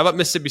pass rush. How about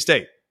Mississippi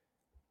State?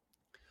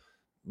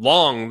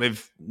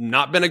 They've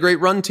not been a great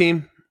run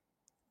team.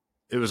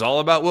 It was all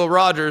about Will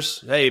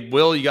Rogers. Hey,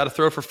 Will, you got to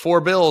throw for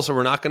 4 bills or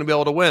we're not going to be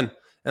able to win.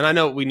 And I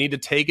know we need to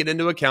take it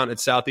into account at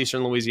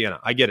Southeastern Louisiana.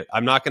 I get it.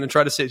 I'm not going to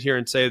try to sit here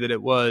and say that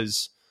it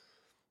was,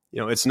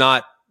 it's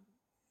not,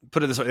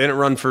 put it this way, they didn't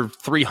run for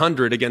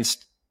 300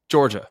 against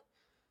Georgia.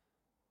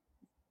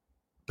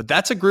 But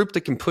that's a group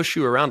that can push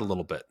you around a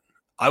little bit.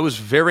 I was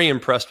very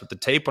impressed with the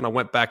tape when I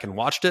went back and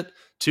watched it.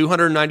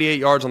 298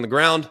 yards on the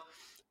ground.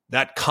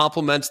 That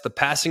complements the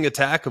passing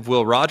attack of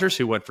Will Rogers,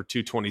 who went for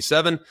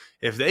 227.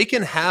 If they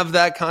can have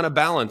that kind of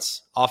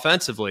balance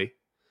offensively,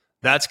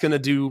 that's going to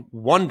do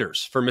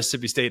wonders for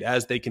Mississippi State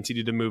as they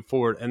continue to move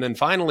forward. And then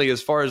finally,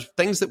 as far as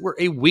things that were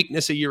a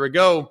weakness a year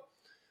ago,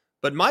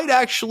 but might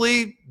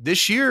actually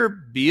this year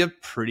be a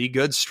pretty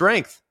good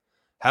strength.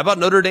 How about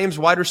Notre Dame's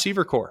wide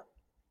receiver core?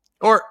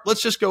 Or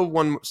let's just go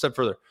one step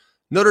further.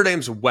 Notre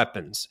Dame's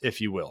weapons,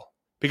 if you will,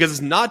 because it's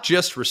not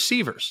just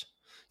receivers.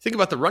 Think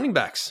about the running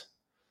backs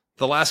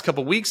the last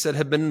couple of weeks that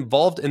have been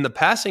involved in the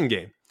passing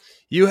game.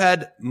 You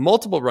had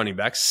multiple running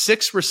backs,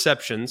 6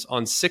 receptions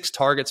on 6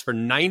 targets for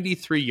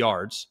 93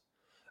 yards,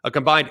 a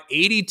combined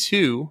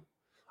 82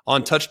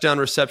 on touchdown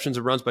receptions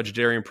and runs by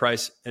Jadarian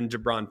Price and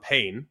Jabron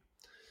Payne.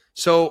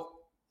 So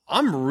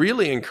I'm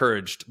really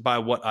encouraged by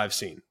what I've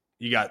seen.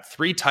 You got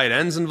 3 tight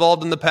ends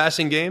involved in the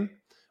passing game,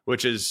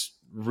 which is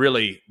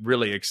really,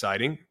 really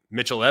exciting.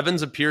 Mitchell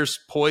Evans appears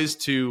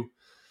poised to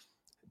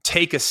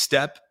take a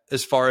step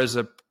as far as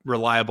a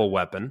reliable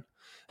weapon.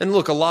 And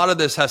look, a lot of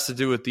this has to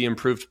do with the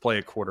improved play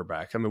at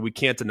quarterback. I mean, we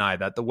can't deny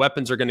that. The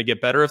weapons are going to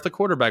get better if the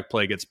quarterback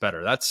play gets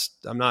better.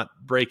 I'm not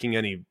breaking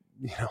any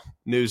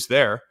news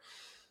there.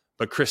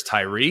 But Chris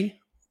Tyree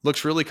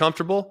looks really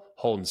comfortable.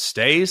 Holden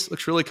Stays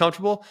looks really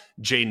comfortable.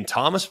 Jaden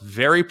Thomas,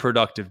 very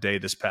productive day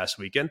this past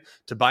weekend.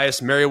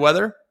 Tobias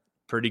Merriweather,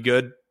 pretty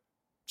good,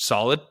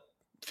 solid.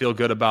 Feel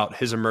good about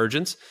his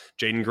emergence.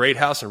 Jaden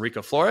Greathouse and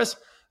Rico Flores.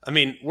 I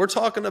mean, we're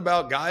talking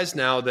about guys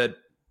now that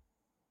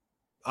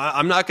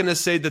I'm not going to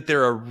say that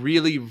they're a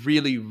really,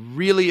 really,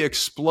 really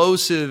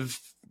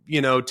explosive,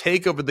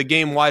 take over the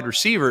game wide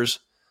receivers,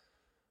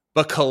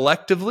 but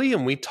collectively,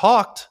 and we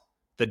talked,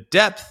 the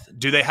depth,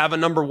 do they have a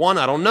number 1?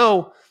 I don't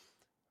know.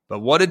 But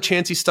what did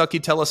Chancey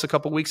Stuckey tell us a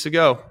couple weeks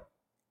ago?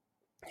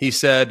 He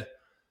said,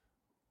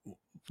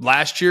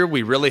 last year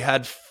we really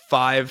had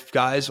 5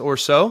 guys or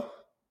so.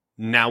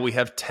 Now we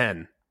have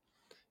 10.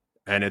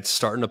 And it's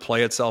starting to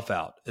play itself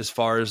out as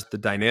far as the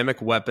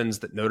dynamic weapons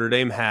that Notre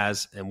Dame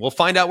has. And we'll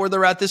find out where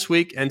they're at this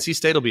week. NC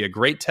State will be a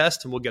great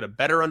test, and we'll get a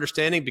better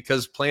understanding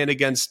because playing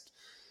against,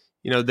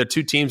 the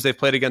 2 teams they've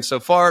played against so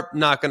far,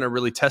 not going to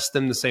really test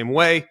them the same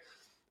way.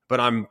 But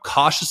I'm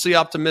cautiously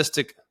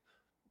optimistic.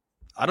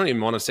 I don't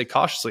even want to say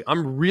cautiously.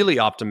 I'm really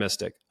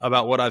optimistic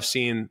about what I've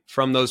seen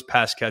from those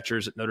pass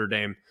catchers at Notre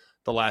Dame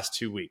the last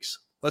 2 weeks.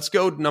 Let's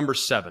go to number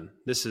 7.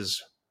 This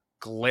is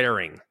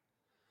glaring.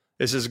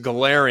 This is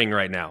glaring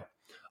right now.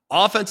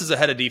 Offense is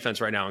ahead of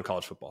defense right now in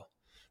college football.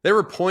 There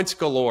were points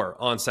galore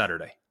on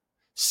Saturday.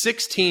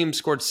 6 teams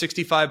scored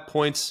 65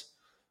 points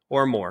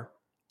or more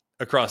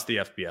across the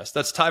FBS.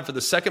 That's tied for the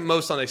second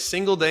most on a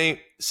single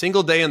day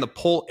in the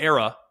poll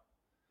era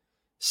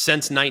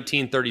since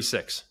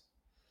 1936.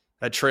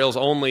 That trails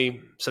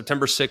only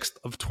September 6th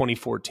of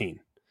 2014.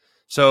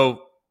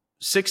 So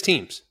 6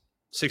 teams,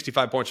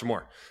 65 points or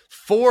more.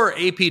 4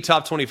 AP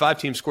top 25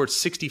 teams scored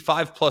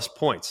 65 plus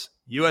points.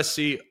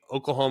 USC,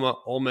 Oklahoma,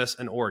 Ole Miss,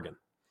 and Oregon.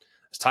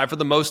 It's tied for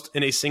the most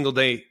in a single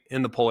day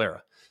in the poll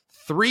era.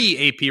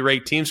 3 AP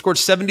ranked teams scored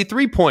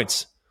 73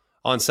 points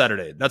on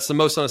Saturday. That's the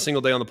most on a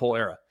single day on the poll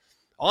era.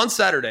 On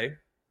Saturday,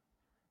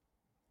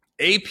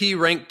 AP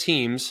ranked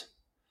teams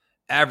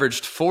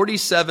averaged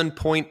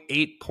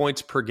 47.8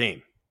 points per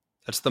game.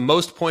 That's the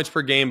most points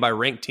per game by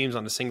ranked teams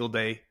on a single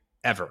day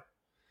ever.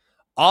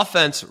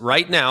 Offense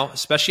right now,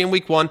 especially in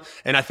week 1,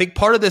 and I think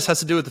part of this has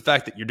to do with the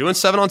fact that you're doing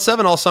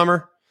 7-on-7 all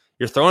summer.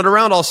 You're throwing it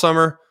around all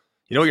summer.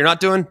 You know what you're not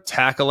doing?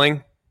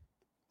 Tackling,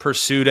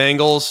 pursuit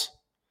angles,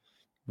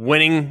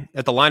 winning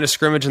at the line of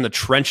scrimmage in the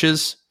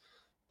trenches,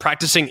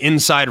 practicing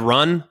inside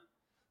run.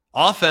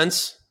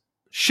 Offense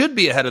should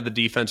be ahead of the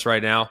defense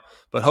right now,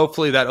 but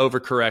hopefully that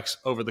overcorrects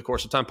over the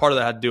course of time. Part of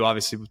that had to do,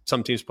 obviously, with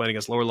some teams playing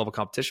against lower level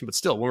competition, but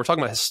still, when we're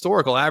talking about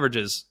historical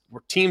averages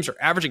where teams are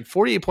averaging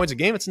 48 points a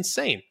game, it's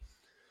insane.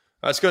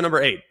 All right, let's go to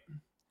number 8.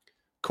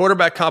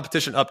 Quarterback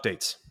competition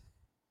updates.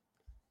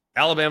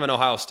 Alabama and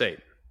Ohio State.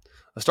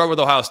 Let's start with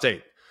Ohio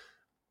State.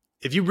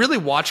 If you really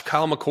watch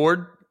Kyle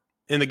McCord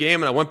in the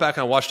game, and I went back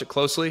and I watched it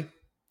closely,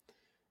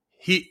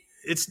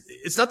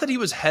 it's not that he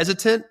was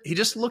hesitant. He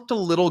just looked a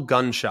little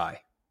gun shy,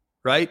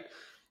 right?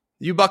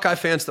 You Buckeye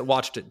fans that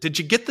watched it, did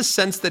you get the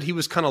sense that he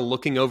was kind of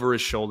looking over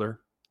his shoulder?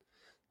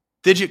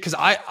 Did you? Because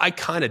I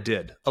kind of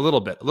did a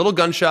little bit, a little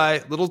gun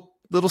shy,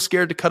 little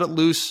scared to cut it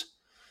loose,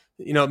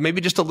 maybe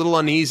just a little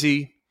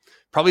uneasy.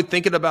 Probably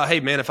thinking about, hey,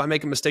 man, if I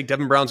make a mistake,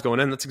 Devin Brown's going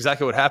in. That's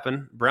exactly what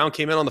happened. Brown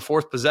came in on the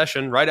 4th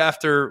possession right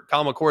after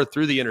Kyle McCord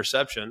threw the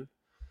interception.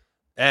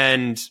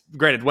 And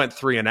granted, went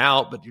 3 and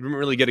out, but you didn't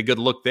really get a good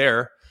look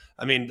there.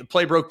 I mean, the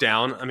play broke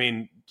down. I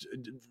mean,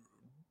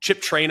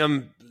 Chip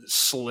Trainum,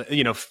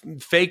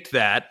 faked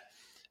that,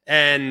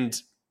 and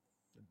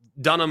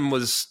Dunham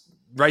was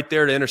right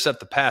there to intercept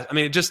the pass. I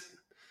mean,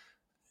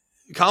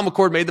 Kyle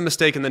McCord made the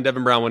mistake, and then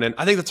Devin Brown went in.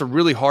 I think that's a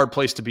really hard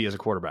place to be as a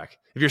quarterback.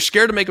 If you're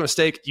scared to make a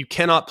mistake, you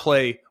cannot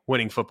play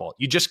winning football.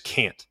 You just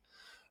can't.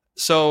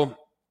 So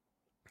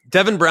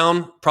Devin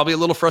Brown probably a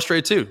little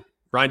frustrated too.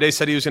 Ryan Day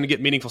said he was going to get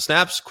meaningful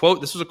snaps.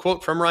 Quote, this was a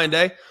quote from Ryan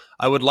Day.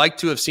 I would like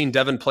to have seen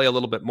Devin play a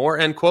little bit more,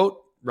 end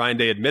quote. Ryan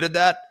Day admitted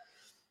that.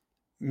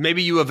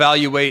 Maybe you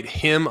evaluate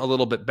him a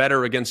little bit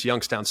better against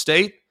Youngstown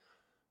State,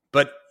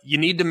 but you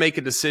need to make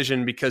a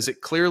decision because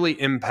it clearly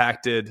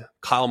impacted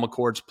Kyle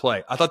McCord's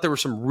play. I thought there were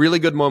some really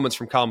good moments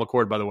from Kyle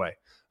McCord, by the way.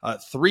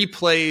 3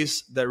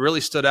 plays that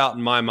really stood out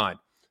in my mind.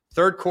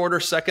 Third quarter,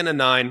 2nd and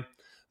 9,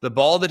 the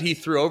ball that he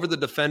threw over the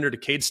defender to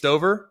Cade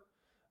Stover,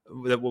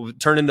 that will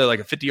turn into like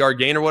a 50-yard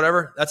gain or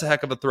whatever, that's a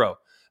heck of a throw.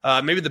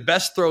 Maybe the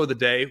best throw of the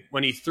day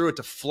when he threw it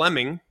to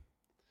Fleming,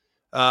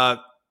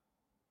 probably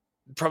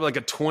like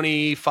a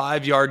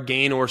 25-yard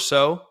gain or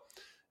so.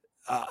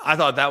 I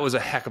thought that was a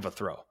heck of a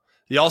throw.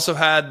 He also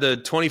had the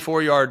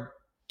 24-yard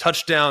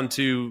touchdown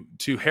to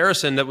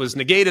Harrison that was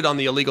negated on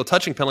the illegal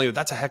touching penalty.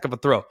 That's a heck of a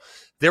throw.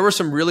 There were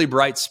some really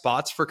bright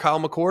spots for Kyle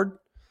McCord,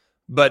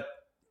 but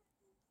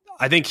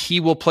I think he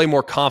will play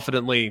more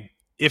confidently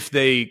if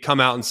they come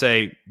out and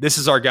say, this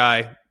is our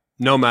guy,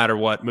 no matter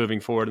what, moving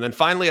forward. And then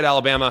finally at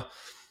Alabama,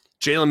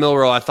 Jalen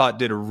Milroe, I thought,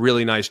 did a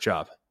really nice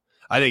job.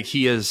 I think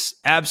he has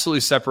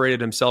absolutely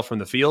separated himself from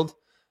the field.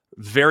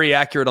 Very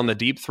accurate on the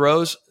deep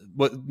throws,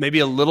 maybe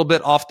a little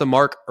bit off the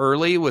mark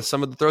early with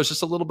some of the throws,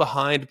 just a little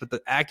behind, but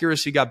the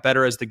accuracy got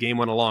better as the game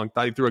went along.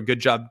 Thought he threw a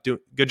good job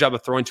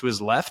of throwing to his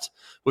left,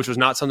 which was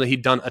not something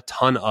he'd done a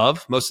ton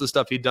of. Most of the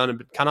stuff he'd done had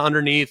been kind of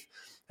underneath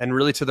and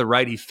really to the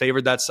right. He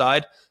favored that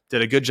side.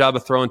 Did a good job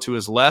of throwing to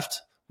his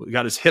left.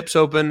 Got his hips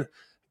open.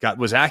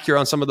 Was accurate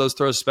on some of those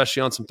throws,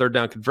 especially on some third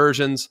down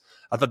conversions.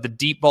 I thought the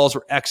deep balls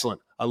were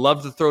excellent. I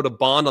loved the throw to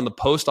Bond on the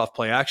post off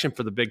play action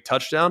for the big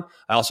touchdown.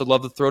 I also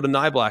loved the throw to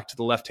Nyblack to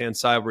the left-hand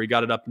side where he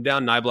got it up and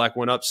down. Nyblack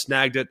went up,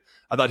 snagged it.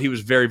 I thought he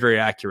was very, very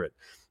accurate.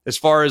 As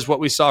far as what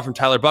we saw from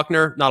Tyler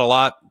Buckner, not a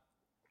lot,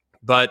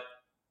 but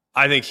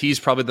I think he's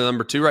probably the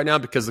number 2 right now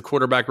because the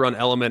quarterback run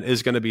element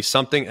is going to be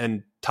something,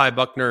 and Ty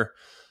Buckner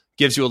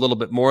gives you a little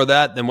bit more of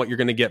that than what you're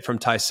going to get from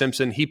Ty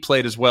Simpson. He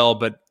played as well,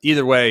 but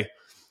either way,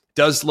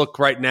 does look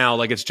right now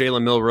like it's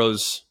Jalen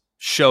Milroe's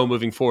show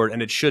moving forward,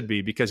 and it should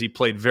be because he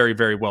played very,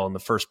 very well in the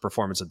first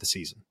performance of the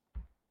season.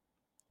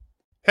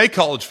 Hey,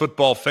 college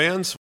football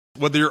fans,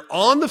 whether you're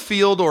on the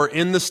field or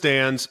in the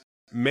stands,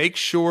 make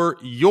sure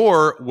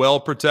you're well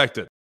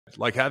protected,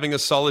 like having a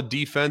solid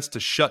defense to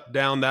shut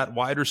down that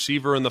wide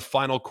receiver in the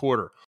final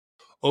quarter,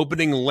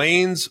 opening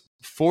lanes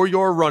for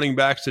your running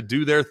backs to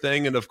do their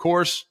thing, and of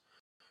course,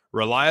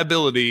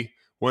 reliability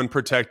when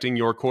protecting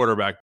your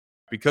quarterback,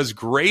 because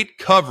great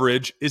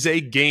coverage is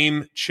a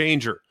game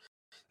changer.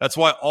 That's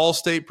why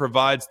Allstate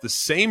provides the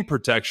same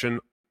protection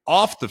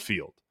off the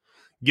field,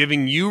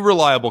 giving you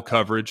reliable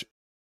coverage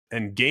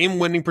and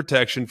game-winning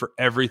protection for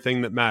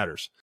everything that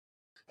matters,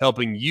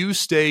 helping you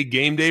stay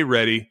game day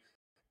ready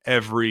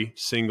every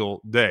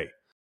single day.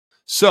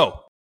 So,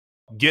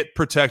 get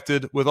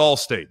protected with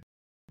Allstate.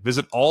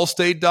 Visit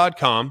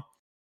allstate.com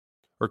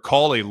or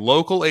call a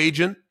local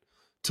agent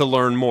to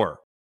learn more.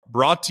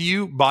 Brought to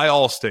you by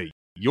Allstate.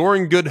 You're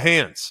in good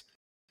hands.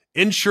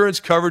 Insurance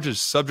coverage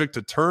is subject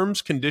to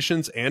terms,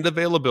 conditions, and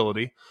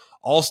availability.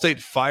 Allstate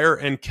Fire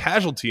and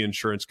Casualty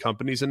Insurance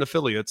Companies and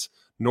Affiliates,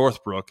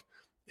 Northbrook,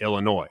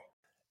 Illinois.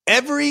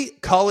 Every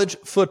college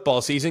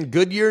football season,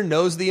 Goodyear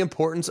knows the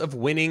importance of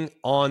winning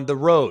on the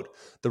road.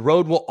 The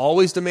road will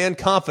always demand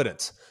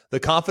confidence. The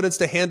confidence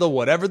to handle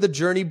whatever the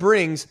journey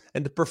brings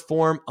and to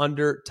perform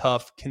under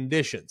tough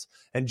conditions.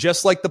 And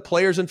just like the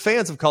players and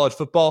fans of college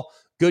football,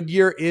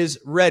 Goodyear is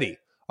ready.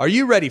 Are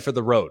you ready for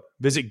the road?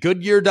 Visit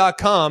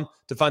Goodyear.com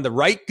to find the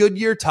right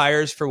Goodyear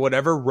tires for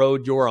whatever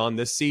road you're on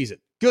this season.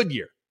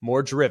 Goodyear,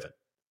 more driven.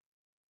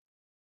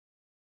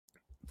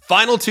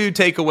 Final 2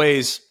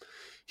 takeaways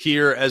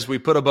here as we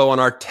put a bow on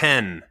our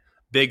 10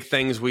 big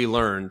things we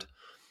learned.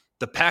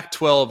 The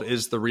Pac-12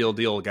 is the real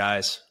deal,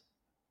 guys.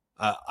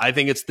 I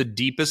think it's the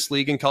deepest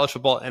league in college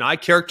football, and I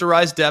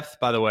characterize depth,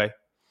 by the way.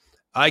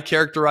 I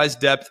characterize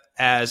depth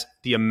as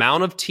the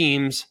amount of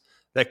teams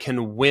that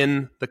can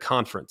win the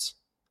conference.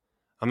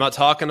 I'm not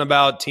talking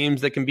about teams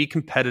that can be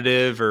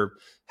competitive or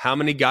how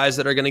many guys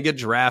that are going to get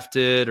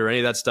drafted or any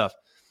of that stuff.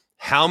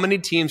 How many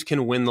teams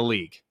can win the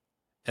league?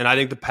 And I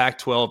think the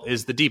Pac-12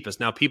 is the deepest.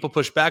 Now, people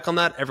push back on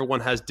that.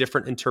 Everyone has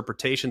different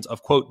interpretations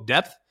of, quote,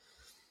 depth.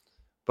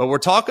 But we're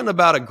talking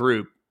about a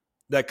group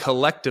that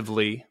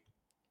collectively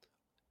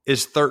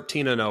is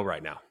 13-0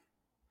 right now.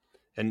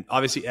 And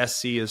obviously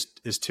SC is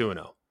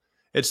 2-0.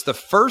 It's the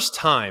first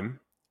time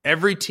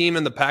every team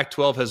in the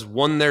Pac-12 has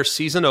won their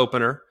season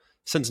opener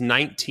since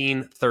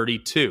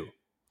 1932.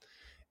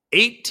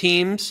 8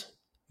 teams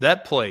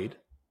that played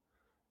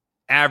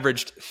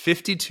averaged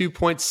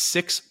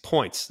 52.6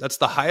 points. That's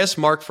the highest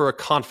mark for a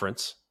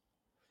conference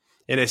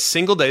in a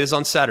single day. This is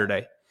on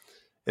Saturday.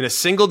 In a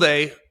single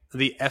day,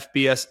 the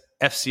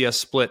FCS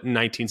split in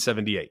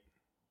 1978.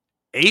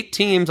 8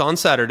 teams on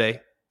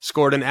Saturday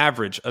scored an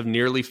average of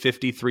nearly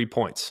 53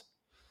 points.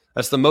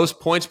 That's the most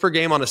points per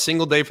game on a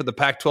single day for the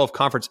Pac-12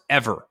 conference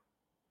ever.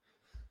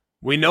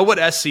 We know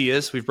what SC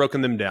is. We've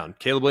broken them down.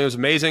 Caleb Williams,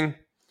 amazing.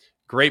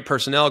 Great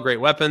personnel,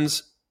 great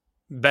weapons.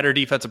 Better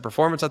defensive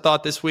performance, I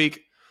thought, this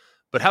week.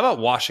 But how about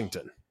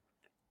Washington?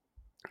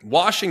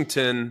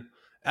 Washington,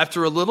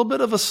 after a little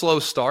bit of a slow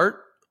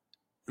start,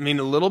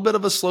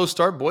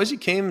 Boise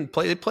came and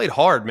played. They played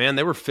hard, man.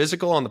 They were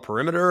physical on the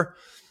perimeter,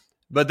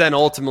 but then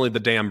ultimately the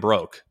dam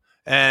broke.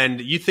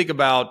 And you think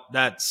about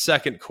that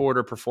second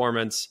quarter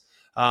performance,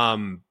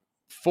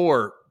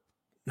 4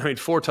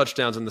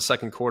 touchdowns in the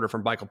second quarter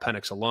from Michael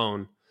Penix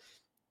alone,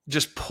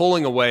 just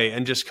pulling away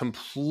and just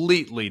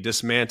completely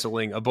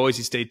dismantling a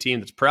Boise State team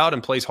that's proud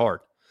and plays hard.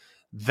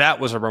 That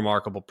was a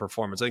remarkable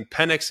performance. I think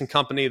Penix and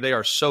company, they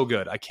are so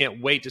good. I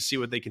can't wait to see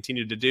what they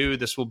continue to do.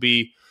 This will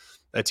be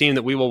a team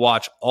that we will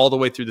watch all the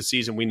way through the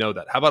season. We know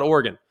that. How about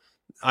Oregon?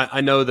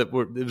 I know that it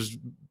was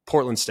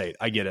Portland State.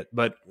 I get it.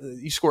 But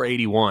you score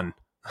 81.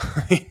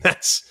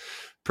 That's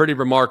pretty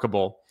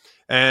remarkable.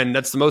 And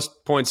that's the most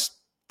points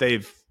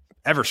they've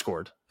ever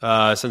scored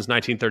since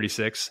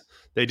 1936.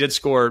 They did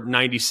score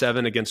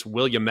 97 against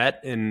Willamette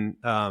in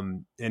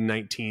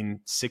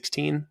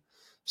 1916.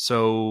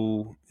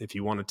 So if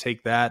you want to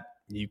take that,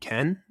 you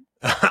can.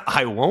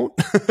 I won't.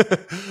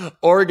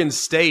 Oregon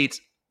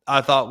State,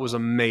 I thought, was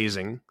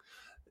amazing.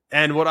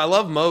 And what I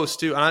love most,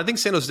 too, and I think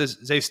San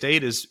Jose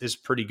State is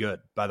pretty good,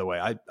 by the way.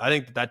 I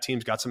think that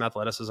team's got some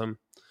athleticism.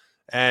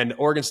 And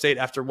Oregon State,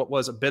 after what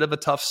was a bit of a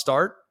tough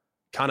start,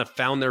 kind of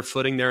found their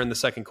footing there in the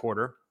second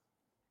quarter.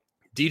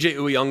 DJ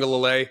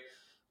Uiagalelei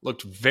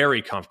looked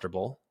very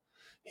comfortable.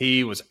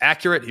 He was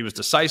accurate. He was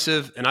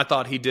decisive. And I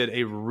thought he did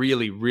a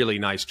really, really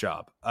nice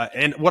job.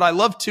 And what I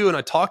love, too, and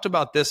I talked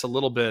about this a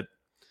little bit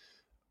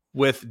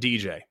with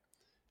DJ,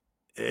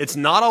 it's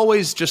not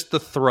always just the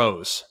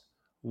throws.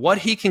 What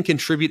he can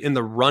contribute in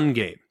the run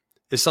game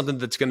is something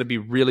that's going to be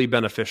really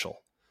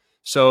beneficial.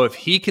 So if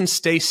he can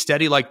stay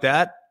steady like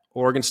that,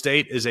 Oregon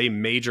State is a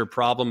major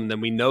problem. And then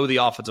we know the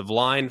offensive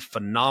line,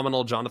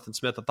 phenomenal. Jonathan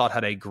Smith, I thought,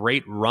 had a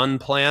great run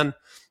plan.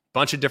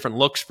 Bunch of different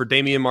looks for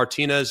Damian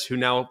Martinez, who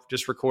now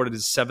just recorded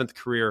his 7th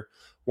career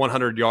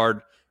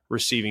 100-yard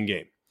receiving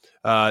game.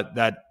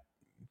 That's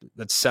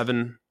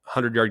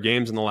 700-yard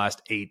games in the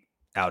last 8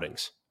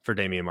 outings for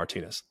Damian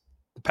Martinez.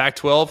 The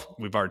Pac-12,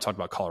 we've already talked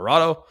about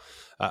Colorado.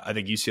 I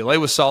think UCLA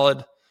was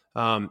solid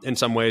in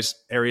some ways.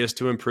 Areas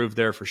to improve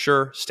there for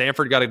sure.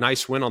 Stanford got a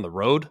nice win on the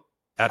road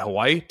at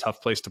Hawaii.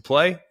 Tough place to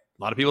play. A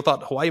lot of people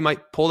thought Hawaii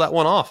might pull that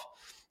one off.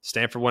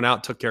 Stanford went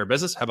out, took care of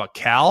business. How about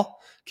Cal?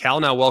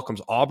 Cal now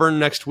welcomes Auburn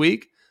next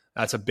week.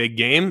 That's a big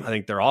game. I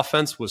think their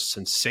offense was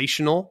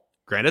sensational.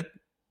 Granted,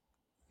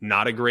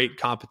 not a great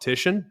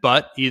competition,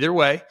 but either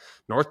way,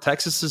 North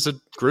Texas is a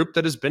group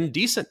that has been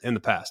decent in the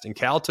past. And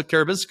Cal took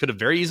care of business. Could have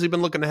very easily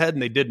been looking ahead,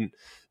 and they didn't.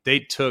 They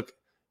took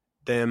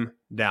them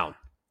down.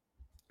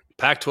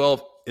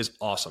 Pac-12 is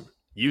awesome.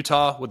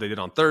 Utah, what they did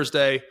on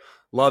Thursday.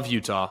 Love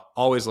Utah.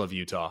 Always love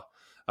Utah.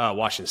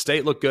 Washington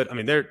State looked good. I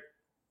mean, they're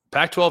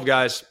Pac-12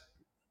 guys.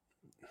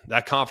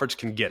 That conference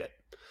can get it.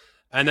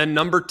 And then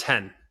number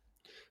 10.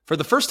 For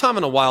the first time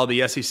in a while,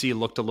 the SEC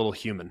looked a little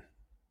human.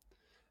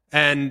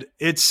 And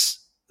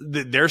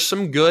there's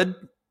some good.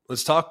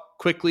 Let's talk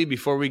quickly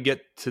before we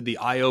get to the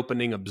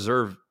eye-opening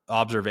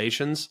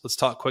observations. Let's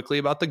talk quickly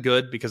about the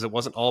good, because it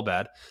wasn't all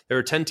bad. There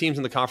were 10 teams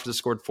in the conference that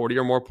scored 40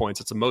 or more points.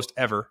 It's the most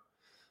ever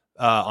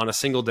on a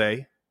single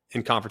day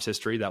in conference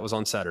history. That was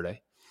on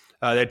Saturday.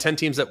 They had 10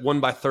 teams that won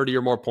by 30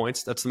 or more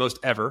points. That's the most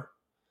ever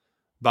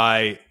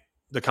by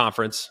the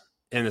conference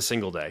in a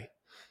single day.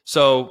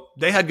 So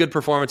they had good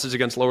performances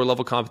against lower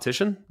level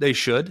competition. They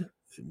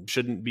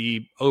shouldn't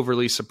be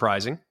overly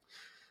surprising.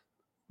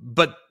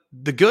 But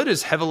the good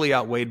is heavily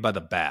outweighed by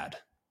the bad.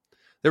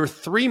 There were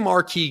 3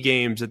 marquee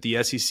games that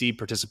the SEC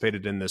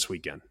participated in this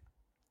weekend.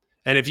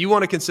 And if you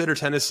want to consider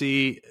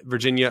Tennessee,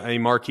 Virginia a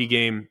marquee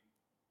game,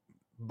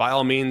 by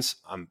all means,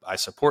 I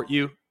support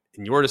you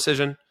in your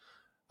decision.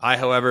 I,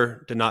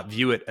 however, did not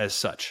view it as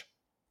such.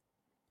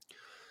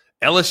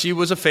 LSU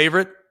was a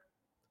favorite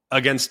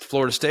against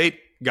Florida State,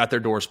 got their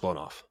doors blown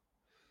off.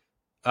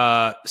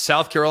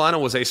 South Carolina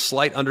was a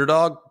slight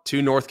underdog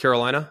to North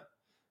Carolina,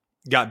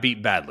 got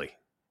beat badly,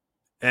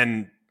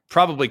 and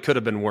probably could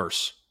have been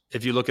worse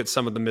if you look at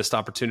some of the missed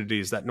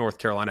opportunities that North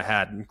Carolina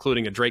had,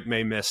 including a Drake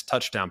May missed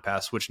touchdown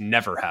pass, which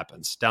never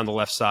happens, down the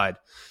left side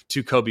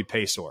to Kobe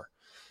Paysour.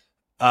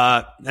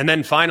 And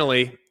then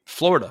finally,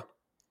 Florida.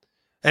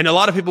 And a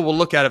lot of people will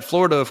look at it.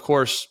 Florida, of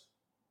course,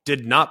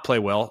 did not play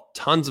well.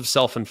 Tons of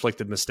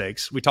self-inflicted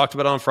mistakes. We talked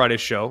about it on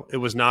Friday's show. It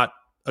was not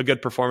a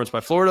good performance by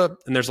Florida,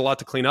 and there's a lot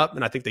to clean up,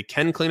 and I think they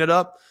can clean it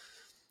up.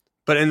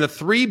 But in the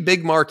 3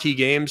 big marquee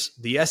games,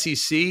 the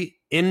SEC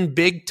in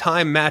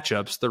big-time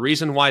matchups, the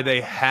reason why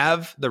they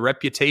have the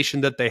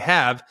reputation that they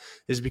have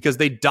is because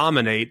they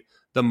dominate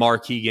the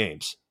marquee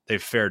games.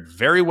 They've fared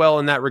very well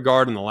in that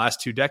regard in the last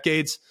 2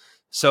 decades.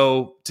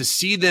 So to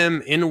see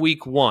them in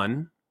week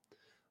 1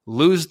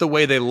 lose the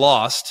way they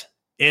lost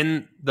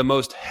in the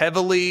most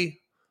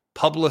heavily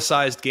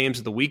publicized games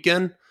of the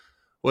weekend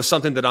was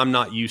something that I'm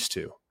not used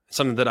to,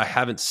 something that I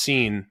haven't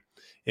seen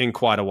in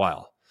quite a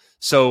while.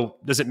 So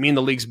does it mean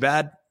the league's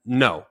bad?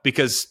 No,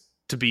 because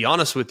to be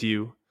honest with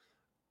you,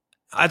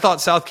 I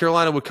thought South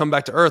Carolina would come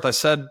back to earth. I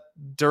said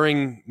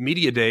during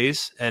media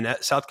days, and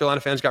South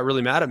Carolina fans got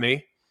really mad at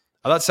me,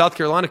 I thought South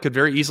Carolina could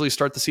very easily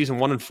start the season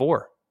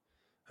 1-4. I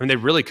mean, they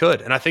really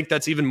could. And I think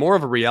that's even more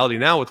of a reality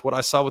now with what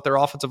I saw with their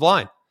offensive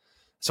line.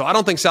 So I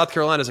don't think South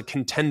Carolina is a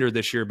contender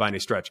this year by any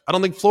stretch. I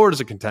don't think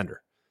Florida's a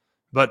contender.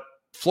 But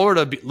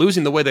Florida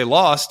losing the way they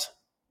lost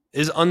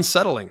is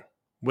unsettling,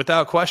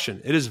 without question.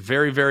 It is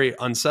very, very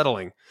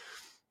unsettling.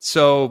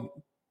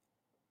 So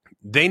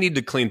they need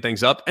to clean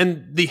things up.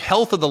 And the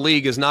health of the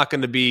league is not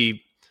going to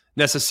be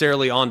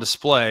necessarily on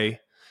display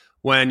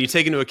when you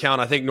take into account,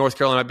 I think North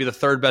Carolina might be the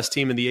 3rd best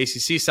team in the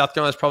ACC. South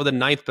Carolina is probably the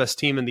 9th best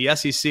team in the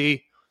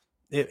SEC,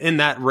 in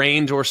that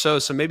range or so.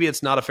 So maybe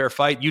it's not a fair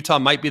fight. Utah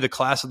might be the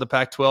class of the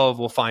Pac-12.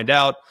 We'll find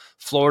out.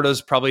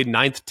 Florida's probably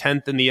 9th,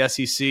 10th in the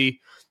SEC.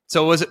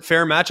 So was it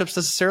fair matchups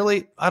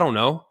necessarily? I don't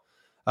know.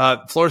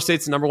 Florida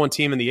State's the number 1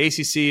 team in the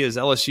ACC. Is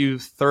LSU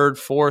 3rd,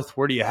 4th?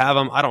 Where do you have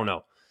them? I don't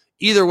know.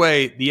 Either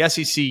way, the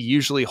SEC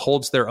usually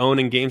holds their own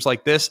in games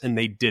like this, and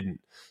they didn't.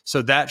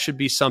 So that should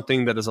be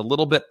something that is a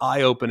little bit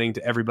eye-opening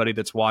to everybody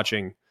that's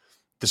watching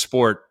the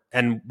sport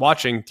and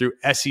watching through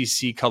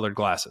SEC-colored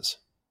glasses.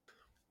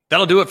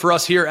 That'll do it for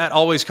us here at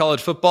Always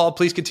College Football.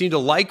 Please continue to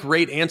like,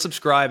 rate, and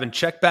subscribe, and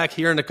check back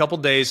here in a couple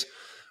days.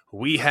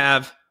 We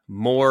have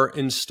more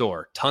in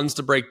store. Tons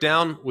to break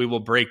down. We will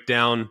break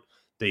down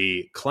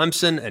the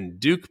Clemson and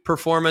Duke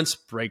performance,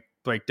 break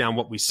down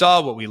what we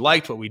saw, what we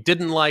liked, what we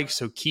didn't like.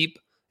 So keep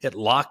it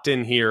locked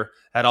in here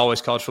at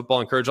Always College Football.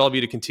 I encourage all of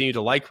you to continue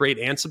to like, rate,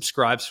 and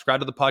subscribe.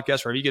 Subscribe to the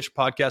podcast wherever you get your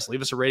podcast.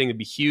 Leave us a rating. It'd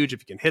be huge.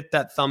 If you can hit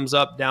that thumbs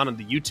up down on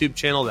the YouTube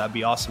channel, that'd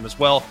be awesome as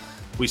well.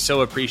 We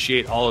so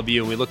appreciate all of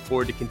you, and we look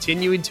forward to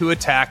continuing to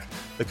attack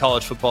the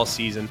college football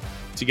season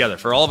together.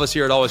 For all of us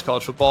here at Always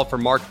College Football, for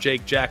Mark,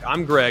 Jake, Jack,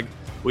 I'm Greg.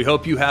 We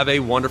hope you have a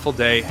wonderful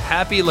day.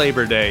 Happy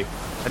Labor Day.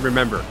 And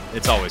remember,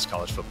 it's always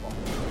college football.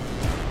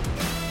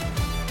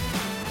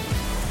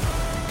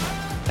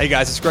 Hey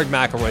guys, it's Greg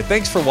McElroy.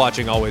 Thanks for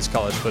watching Always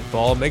College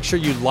Football. Make sure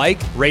you like,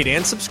 rate,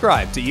 and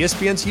subscribe to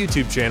ESPN's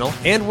YouTube channel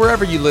and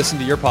wherever you listen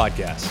to your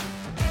podcasts.